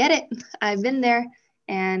I get it. I've been there,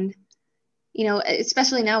 and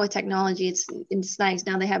especially now with technology, it's nice.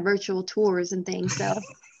 Now they have virtual tours and things, so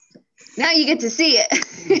now you get to see it.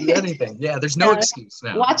 Anything, yeah. There's no excuse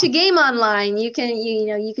now. Watch a game online. You can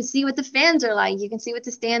you can see what the fans are like. You can see what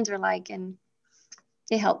the stands are like, and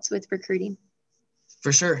it helps with recruiting.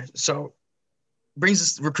 For sure. So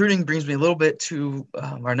recruiting brings me a little bit to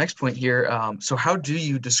our next point here. So how do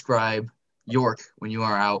you describe York when you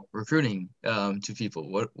are out recruiting to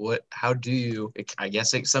people? How do you, I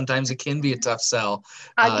guess sometimes it can be a tough sell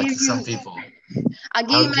to some people. I'll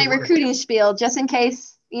give you my recruiting spiel just in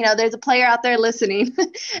case, there's a player out there listening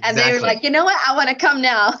and they're like, you know what, I want to come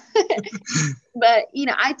now. But,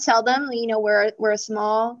 I tell them, we're a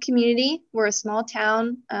small community. We're a small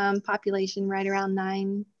town, population right around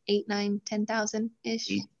 10,000-ish.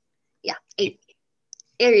 Yeah, 8.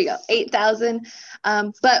 There you go, 8,000.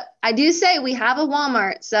 But I do say we have a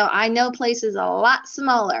Walmart, so I know places a lot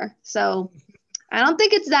smaller. So I don't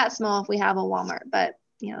think it's that small if we have a Walmart, but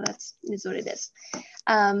that's what it is.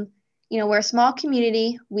 We're a small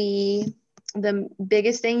community. The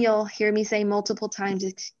biggest thing you'll hear me say multiple times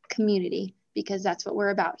is community, because that's what we're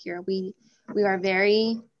about here. We are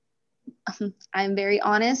very, I'm very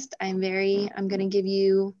honest. I'm going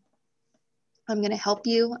to help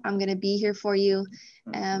you. I'm going to be here for you.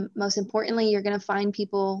 Most importantly, you're going to find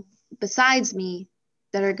people besides me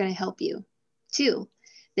that are going to help you too.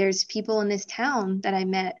 There's people in this town that I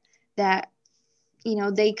met that,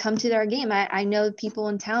 they come to our game. I know people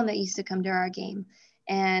in town that used to come to our game,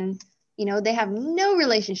 and, they have no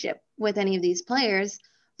relationship with any of these players,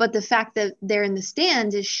 but the fact that they're in the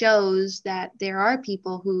stands, it shows that there are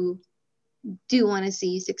people who do want to see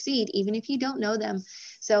you succeed, even if you don't know them.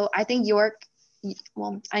 So I think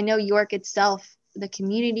I know York itself, the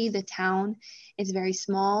community, the town is very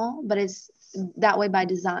small, but it's that way by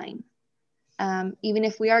design. Even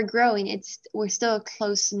if we are growing, we're still a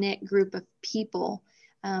close-knit group of people.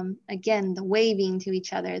 Again, the waving to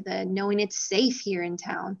each other, the knowing it's safe here in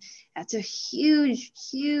town, that's a huge,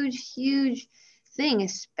 huge, huge thing,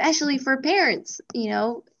 especially for parents,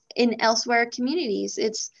 in elsewhere communities.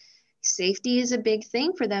 Safety is a big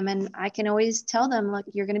thing for them. And I can always tell them, look,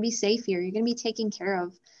 you're going to be safe here. You're going to be taken care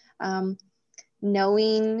of.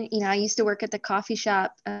 Knowing, I used to work at the coffee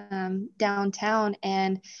shop downtown,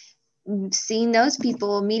 and seeing those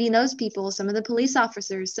people, meeting those people, some of the police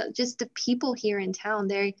officers, so just the people here in town,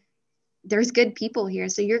 there's good people here.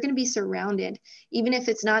 So you're going to be surrounded, even if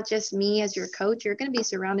it's not just me as your coach, you're going to be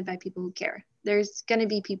surrounded by people who care. There's going to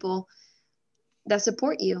be people that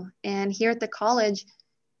support you. And here at the college,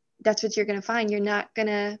 that's what you're going to find. You're not going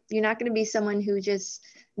to be someone who just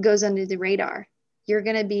goes under the radar. You're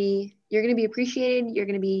going to be appreciated. You're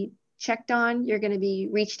going to be checked on. You're going to be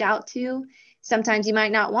reached out to. Sometimes you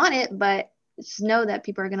might not want it, but just know that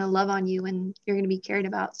people are going to love on you and you're going to be cared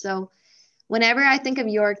about. So whenever I think of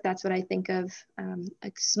York, that's what I think of,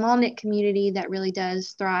 a small knit community that really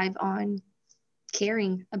does thrive on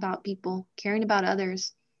caring about people, caring about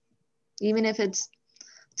others. Even if it's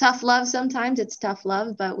tough love, sometimes it's tough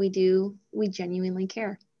love, but we genuinely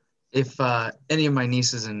care. If any of my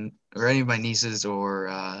nieces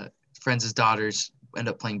or friends' daughters end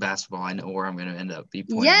up playing basketball, I know where I'm going to end up be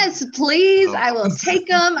pointing. Yes, please. Oh. I will take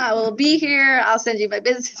them. I will be here. I'll send you my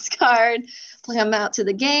business card, play them out to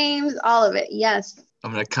the games, all of it. Yes.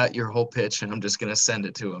 I'm going to cut your whole pitch and I'm just going to send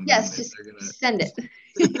it to them. Yes, just send it.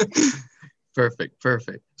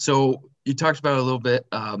 Perfect. So you talked about it a little bit.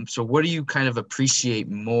 So what do you kind of appreciate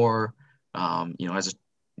more, as a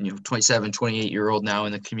 27, 28-year-old now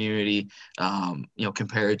in the community,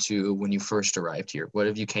 compared to when you first arrived here? What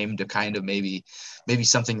have you came to kind of maybe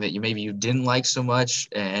something that you didn't like so much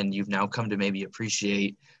and you've now come to maybe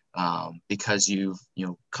appreciate because you've,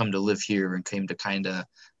 come to live here and came to kind of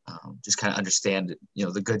just kind of understand,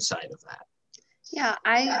 the good side of that? Yeah,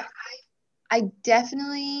 I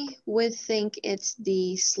definitely would think it's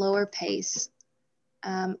the slower pace.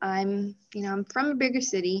 I'm from a bigger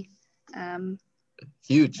city.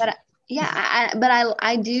 Huge. But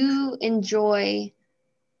I do enjoy,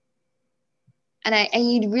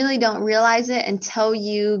 and you really don't realize it until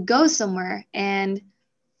you go somewhere. And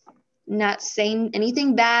not saying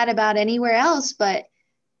anything bad about anywhere else, but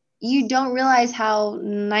you don't realize how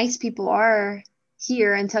nice people are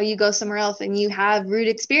here until you go somewhere else and you have rude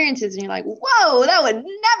experiences and you're like, whoa, that would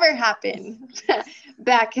never happen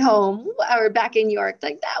back home or back in York.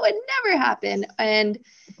 Like that would never happen. And,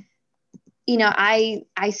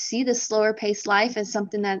 I see the slower paced life as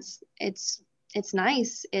something that's, it's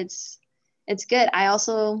nice. It's good. I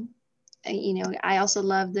also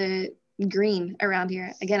love the green around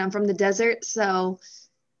here. Again, I'm from the desert, so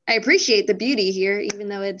I appreciate the beauty here, even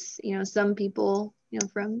though it's, some people,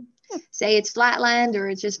 from say it's flatland or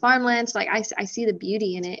it's just farmlands. Like I see the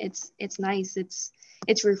beauty in it. It's nice. It's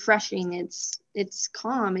refreshing. It's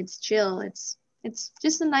calm. It's chill. It's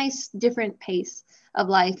just a nice, different pace of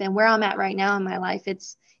life. And where I'm at right now in my life,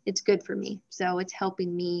 it's good for me. So it's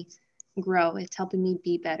helping me grow. It's helping me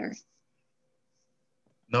be better.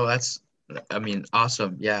 No,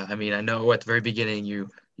 awesome. Yeah. I know at the very beginning you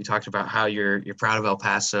talked about how you're proud of El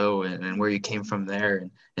Paso and where you came from there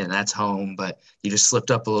and that's home, but you just slipped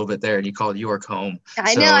up a little bit there and you called York home.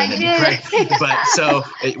 I know I did. But so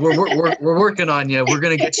we're working on you. We're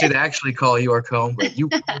going to get you to actually call York home, but you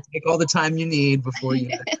take all the time you need before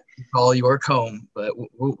you call York home, but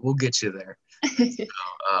we'll get you there.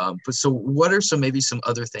 So what are some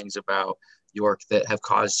other things about York that have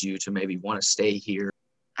caused you to maybe want to stay here?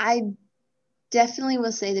 I definitely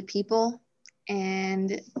will say the people,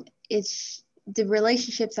 and it's the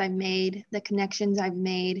relationships I've made, the connections I've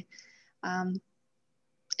made,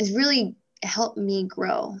 has really helped me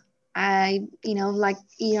grow. Like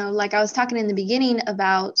I was talking in the beginning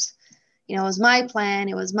about, it was my plan.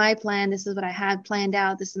 It was my plan. This is what I had planned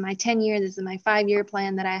out. This is my 10-year, this is my 5-year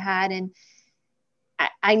plan that I had. And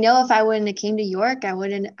I know if I wouldn't have came to York, I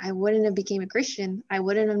wouldn't have became a Christian. I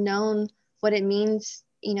wouldn't have known what it means,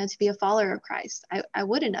 to be a follower of Christ. I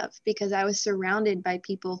wouldn't have, because I was surrounded by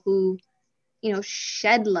people who,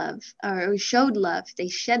 shed love or showed love. They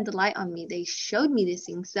shed the light on me. They showed me these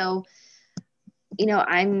things. So,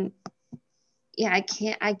 I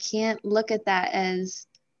can't look at that as,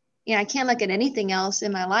 I can't look at anything else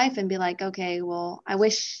in my life and be like, okay, well, I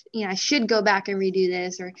wish, I should go back and redo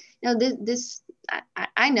this, or,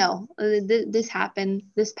 I know this happened,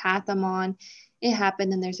 this path I'm on, it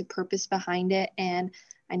happened, and there's a purpose behind it. And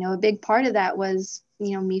I know a big part of that was,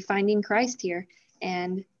 me finding Christ here.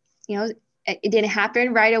 And, it didn't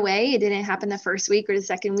happen right away. It didn't happen the first week or the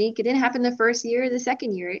second week. It didn't happen the first year or the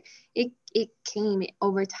second year. It came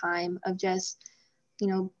over time of just,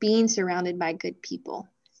 being surrounded by good people.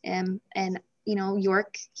 And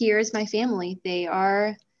York here is my family.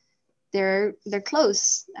 They're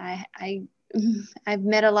close. I've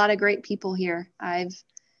met a lot of great people here.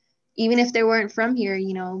 Even if they weren't from here,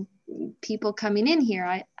 people coming in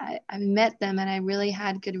here, I've met them, and I really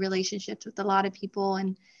had good relationships with a lot of people,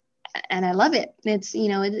 and I love it. It's,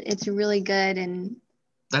 it's really good. And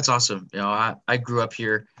that's awesome. I grew up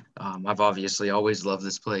here. I've obviously always loved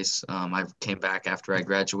this place. I came back after I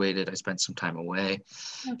graduated. I spent some time away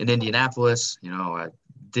in Indianapolis. I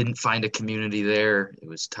didn't find a community there. It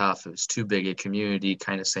was tough. It was too big a community,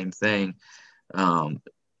 kind of same thing.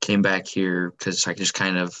 Came back here because I just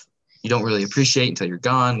you don't really appreciate until you're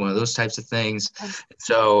gone, one of those types of things.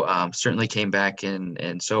 So certainly came back,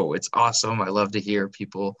 and so it's awesome. I love to hear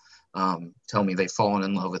people tell me they've fallen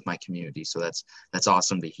in love with my community. So that's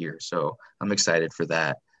awesome to hear. So I'm excited for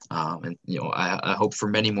that. And I hope for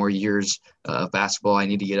many more years of basketball. I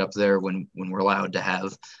need to get up there when we're allowed to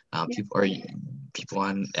have people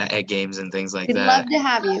on at games and things like that. We'd love to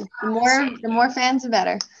have you. The more fans, the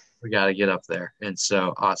better. We got to get up there. And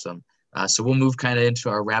so awesome. So we'll move kind of into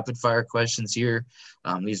our rapid fire questions here.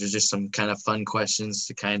 These are just some kind of fun questions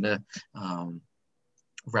to kind of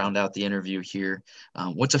round out the interview here.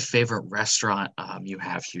 What's a favorite restaurant you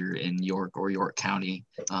have here in York or York County?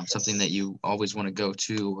 Something that you always want to go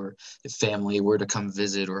to, or if family were to come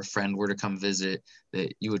visit or a friend were to come visit,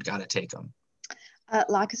 that you would got to take them?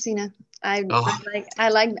 La Cocina. I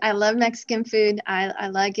love Mexican food. I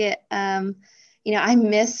like it. I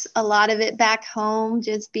miss a lot of it back home,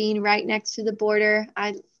 just being right next to the border.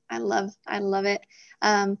 I love it.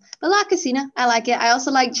 But La Cocina, I like it. I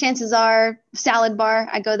also like Chances Are Salad Bar.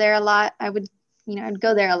 I go there a lot. I'd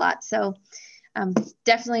go there a lot. So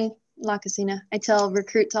definitely La Cocina. I tell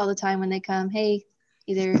recruits all the time when they come, hey,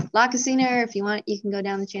 either La Cocina, or if you want, you can go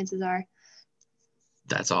down the Chances Are.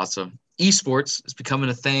 That's awesome. Esports is becoming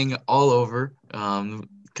a thing all over.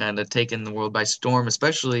 kind of taken the world by storm,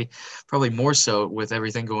 especially probably more so with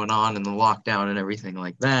everything going on and the lockdown and everything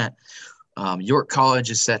like that. York College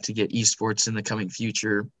is set to get esports in the coming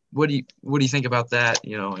future. What do you think about that,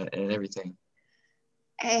 and everything?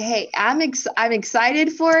 Hey, I'm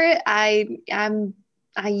excited for it. I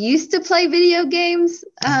used to play video games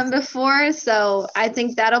before, so I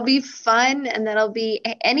think that'll be fun, and that'll be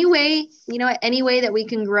any way that we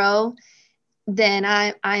can grow, then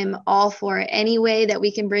I'm all for it. Any way that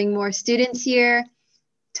we can bring more students here,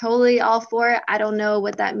 totally all for it. I don't know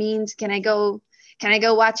what that means. Can I go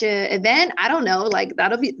watch a event? I don't know. Like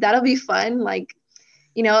that'll be fun. Like,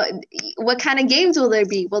 what kind of games will there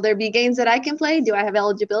be? Will there be games that I can play? Do I have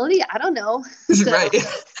eligibility? I don't know. So, Right.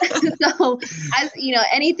 so as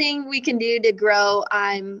anything we can do to grow,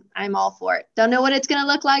 I'm all for it. Don't know what it's going to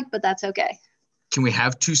look like, but that's okay. Can we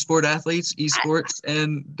have two sport athletes, esports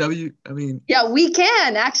and Yeah, we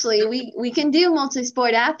can actually. We can do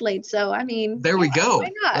multi-sport athletes. So there we go.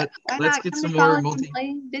 Why not? Let's get some more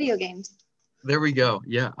play video games. There we go.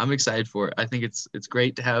 Yeah, I'm excited for it. I think it's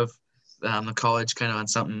great to have the college kind of on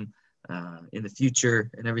something in the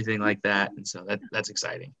future and everything like that. And so that's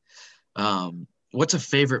exciting. What's a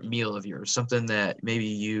favorite meal of yours? Something that maybe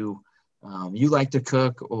you like to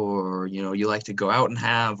cook, or you like to go out and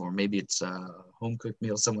have, or maybe it's a home cooked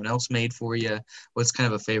meal someone else made for you. What's kind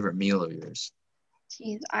of a favorite meal of yours?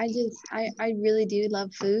 Jeez, I really do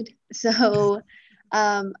love food. So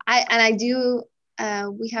I do.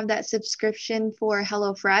 We have that subscription for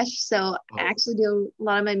HelloFresh. So I actually do a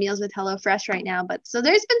lot of my meals with HelloFresh right now. But so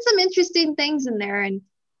there's been some interesting things in there. And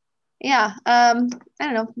yeah, I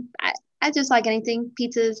don't know. I just like anything.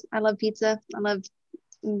 Pizzas. I love pizza.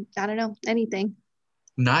 I don't know, anything.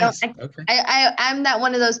 Nice. Okay. I'm not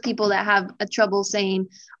one of those people that have a trouble saying,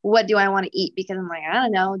 what do I want to eat? Because I'm like, I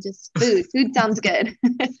don't know, just food. Food sounds good.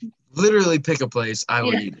 Literally pick a place. I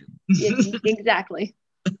would eat it. Exactly.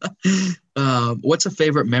 What's a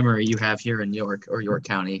favorite memory you have here in York or York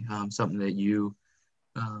County? Something that you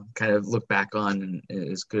kind of look back on and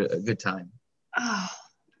is a good time. Oh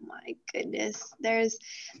my goodness. There's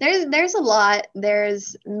a lot.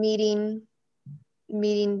 There's meeting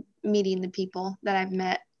the people that I've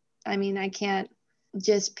met. I can't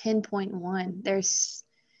just pinpoint one. There's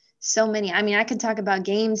so many. I could talk about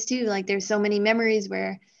games too. Like there's so many memories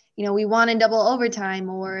where we won in double overtime,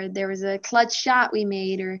 or there was a clutch shot we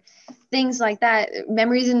made, or things like that.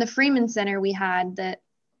 Memories in the Freeman Center we had that,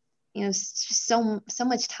 it's just so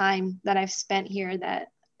much time that I've spent here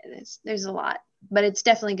that there's a lot, but it's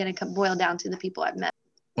definitely going to boil down to the people I've met.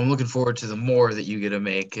 I'm looking forward to the more that you get to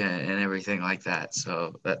make and everything like that.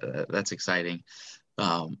 So that's exciting.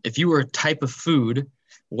 If you were a type of food,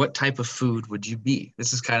 what type of food would you be?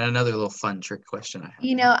 This is kind of another little fun trick question I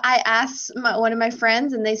have. I asked one of my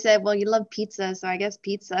friends and they said, well, you love pizza. So I guess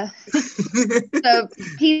pizza. So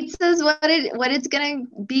pizza is what it's going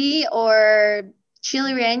to be, or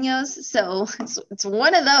chili rellenos. So it's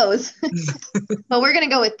one of those, but we're going to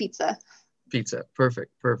go with pizza. Pizza.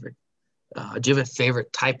 Perfect. Do you have a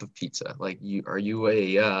favorite type of pizza? Like are you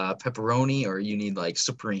a pepperoni, or you need like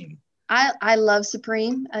supreme? I love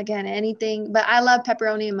supreme, again, anything, but I love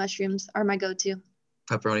pepperoni and mushrooms are my go-to.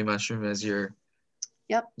 Pepperoni mushroom is your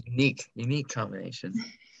unique combination.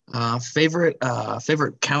 Favorite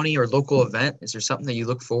county or local event? Is there something that you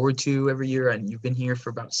look forward to every year? And you've been here for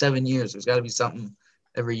about 7 years. There's got to be something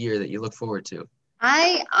every year that you look forward to.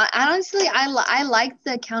 I honestly like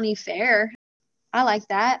the county fair. I like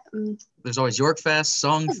that. There's always York Fest,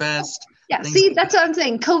 Song Fest. Yeah, see, that's what I'm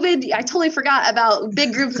saying. COVID, I totally forgot about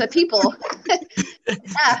big groups of people.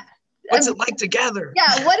 Yeah. What's it like together?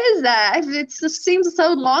 Yeah, what is that? It just seems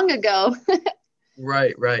so long ago.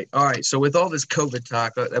 Right. All right. So with all this COVID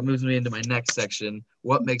talk, that moves me into my next section.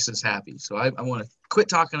 What makes us happy? So I want to quit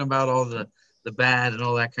talking about all the bad and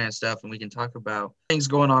all that kind of stuff, and we can talk about things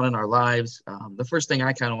going on in our lives. The first thing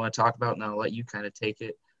I kind of want to talk about, and I'll let you kind of take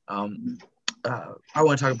it. I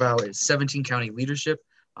want to talk about is 17 County Leadership.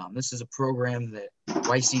 This is a program that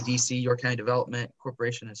YCDC, York County Development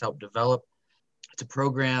Corporation, has helped develop. It's a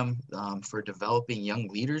program for developing young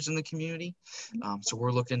leaders in the community. So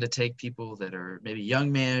we're looking to take people that are maybe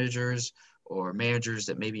young managers, or managers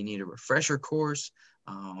that maybe need a refresher course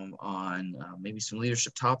on maybe some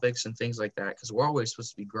leadership topics and things like that, because we're always supposed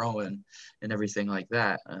to be growing and everything like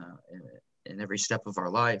that in every step of our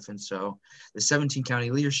life. And so the 17 County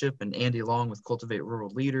Leadership and Andy Long with Cultivate Rural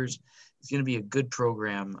Leaders is going to be a good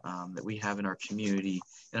program that we have in our community,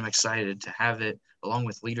 and I'm excited to have it along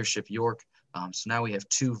with Leadership York. So now we have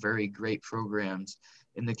two very great programs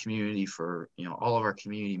in the community for all of our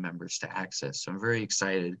community members to access. So I'm very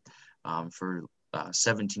excited for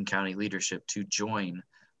 17 County Leadership to join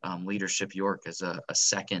Leadership York as a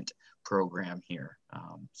second program here.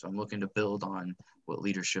 So I'm looking to build on what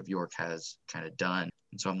Leadership York has kind of done.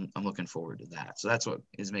 And so I'm looking forward to that. So that's what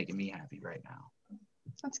is making me happy right now.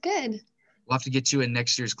 That's good. We'll have to get you in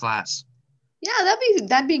next year's class. Yeah,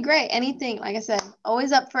 that'd be great. Anything, like I said,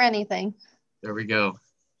 always up for anything. There we go.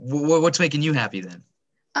 What's making you happy then?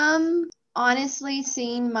 Honestly,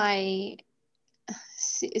 seeing my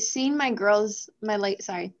girls,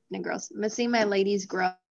 seeing my ladies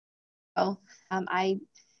grow. I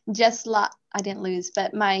didn't lose,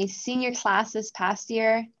 but my senior class this past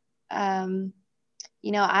year,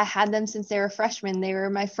 I had them since they were freshmen. They were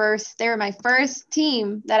my first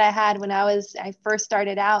team that I had when I first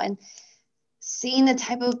started out, and seeing the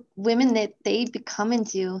type of women that they become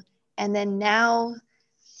into, and then now,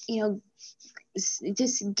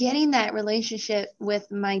 just getting that relationship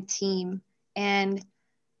with my team, and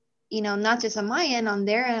not just on my end, on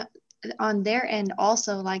their end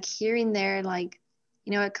also, like hearing their, like,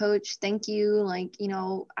 coach, thank you. Like,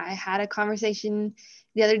 I had a conversation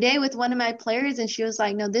the other day with one of my players, and she was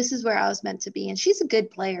like, no, this is where I was meant to be. And she's a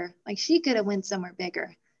good player. Like, she could have went somewhere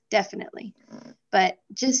bigger, definitely. But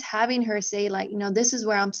just having her say, like, this is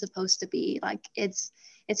where I'm supposed to be. Like, it's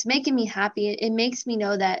making me happy. It makes me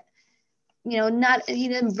know that,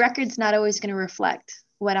 the record's not always going to reflect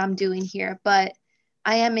what I'm doing here, but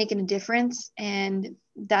I am making a difference. And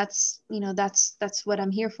that's what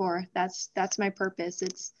I'm here for. That's my purpose.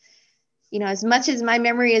 It's, as much as my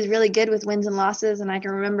memory is really good with wins and losses, and I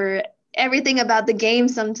can remember everything about the game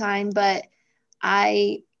sometime, but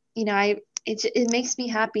it makes me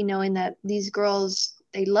happy knowing that these girls,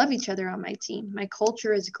 they love each other on my team. My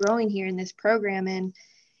culture is growing here in this program, and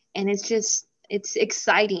it's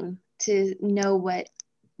exciting to know what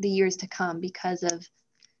the years to come because of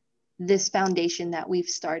this foundation that we've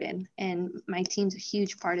started, and my team's a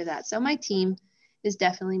huge part of that. So my team is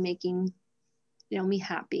definitely making, me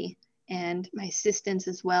happy, and my assistants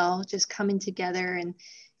as well, just coming together, and,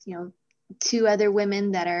 2 other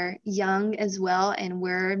women that are young as well. And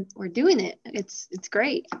we're doing it. It's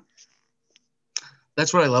great.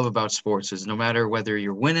 That's what I love about sports, is no matter whether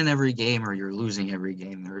you're winning every game or you're losing every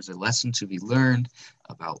game, there's a lesson to be learned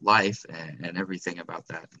about life and everything about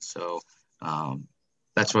that. And so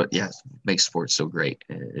that's what, makes sports so great,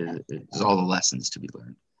 is all the lessons to be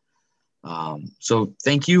learned. So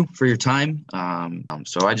thank you for your time.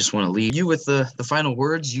 So I just want to leave you with the final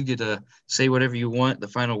words. You get to say whatever you want, the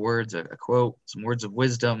final words, a quote, some words of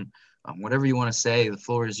wisdom, whatever you want to say. The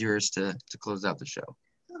floor is yours to close out the show.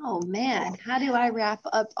 Oh man, how do I wrap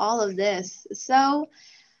up all of this? So,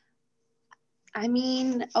 I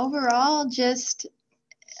mean, overall, just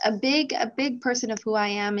a big person of who I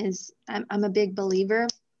am is I'm a big believer.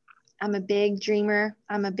 I'm a big dreamer.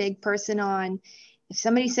 I'm a big person on, if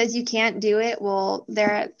somebody says you can't do it, well,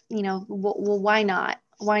 well, why not?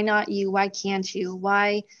 Why not you? Why can't you?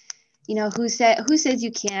 Why, who says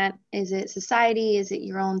you can't? Is it society? Is it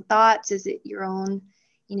your own thoughts? Is it your own,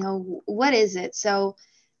 what is it? So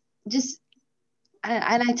just,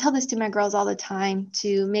 and I tell this to my girls all the time,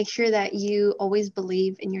 to make sure that you always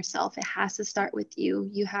believe in yourself. It has to start with you.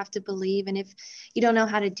 You have to believe. And if you don't know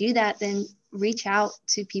how to do that, then reach out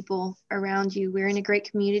to people around you. We're in a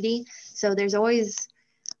great community. So there's always,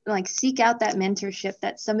 like, seek out that mentorship,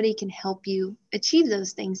 that somebody can help you achieve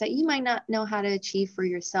those things that you might not know how to achieve for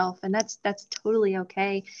yourself. And that's totally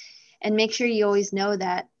okay. And make sure you always know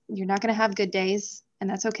that you're not going to have good days, and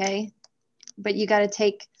that's okay. But you got to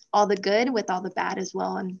take all the good with all the bad as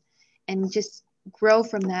well, and just grow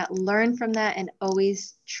from that, learn from that, and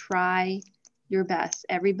always try your best.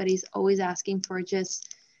 Everybody's always asking for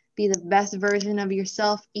just be the best version of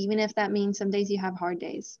yourself, even if that means some days you have hard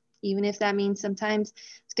days, even if that means sometimes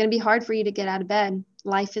it's going to be hard for you to get out of bed.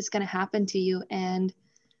 Life is going to happen to you, and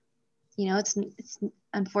it's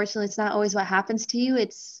unfortunately, it's not always what happens to you,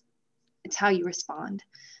 it's how you respond.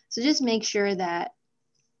 So just make sure that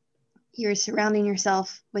you're surrounding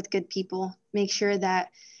yourself with good people. Make sure that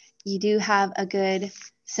you do have a good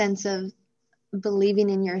sense of believing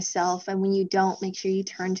in yourself. And when you don't, make sure you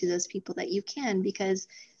turn to those people that you can, because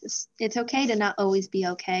it's okay to not always be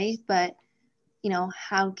okay, but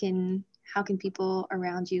how can people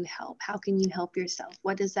around you help? How can you help yourself?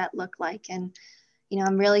 What does that look like? And,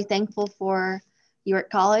 I'm really thankful for York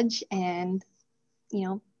College, and,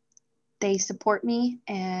 they support me.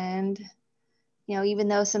 And even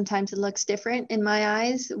though sometimes it looks different in my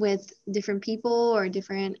eyes with different people or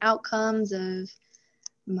different outcomes of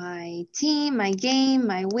my team, my game,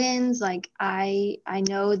 my wins, like I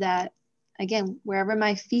know that, again, wherever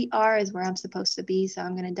my feet are is where I'm supposed to be. So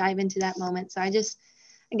I'm going to dive into that moment. So I just,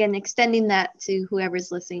 again, extending that to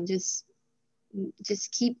whoever's listening, just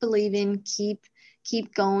just keep believing, keep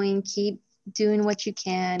going, keep doing what you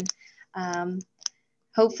can.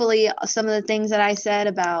 Hopefully some of the things that I said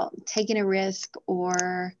about taking a risk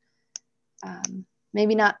or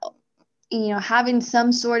maybe not, having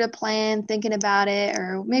some sort of plan, thinking about it,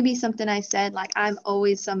 or maybe something I said, like I'm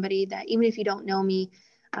always somebody that even if you don't know me,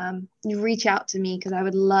 you reach out to me because I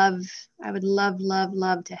would love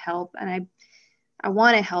to help. And I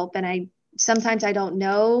want to help. And sometimes I don't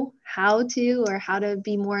know how to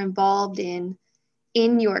be more involved in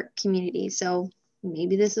your community. So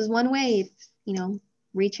maybe this is one way,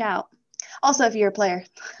 reach out. Also, if you're a player,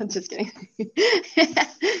 I'm just kidding.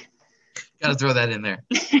 Got to throw that in there.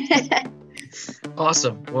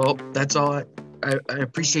 Awesome. Well, that's all. I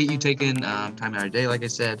appreciate you taking time out of your day, like I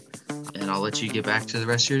said, and I'll let you get back to the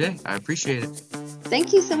rest of your day. I appreciate it.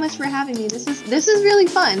 Thank you so much for having me. This is really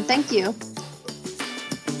fun. Thank you.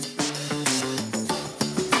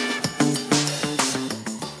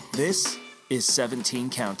 This is 17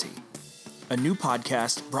 County, a new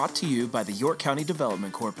podcast brought to you by the York County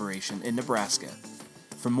Development Corporation in Nebraska.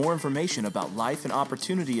 For more information about life and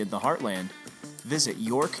opportunity in the Heartland, visit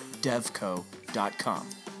yorkdevco.com.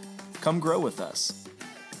 Come grow with us.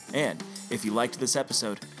 And if you liked this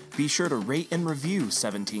episode, be sure to rate and review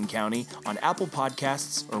 17 County on Apple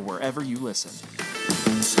Podcasts or wherever you listen.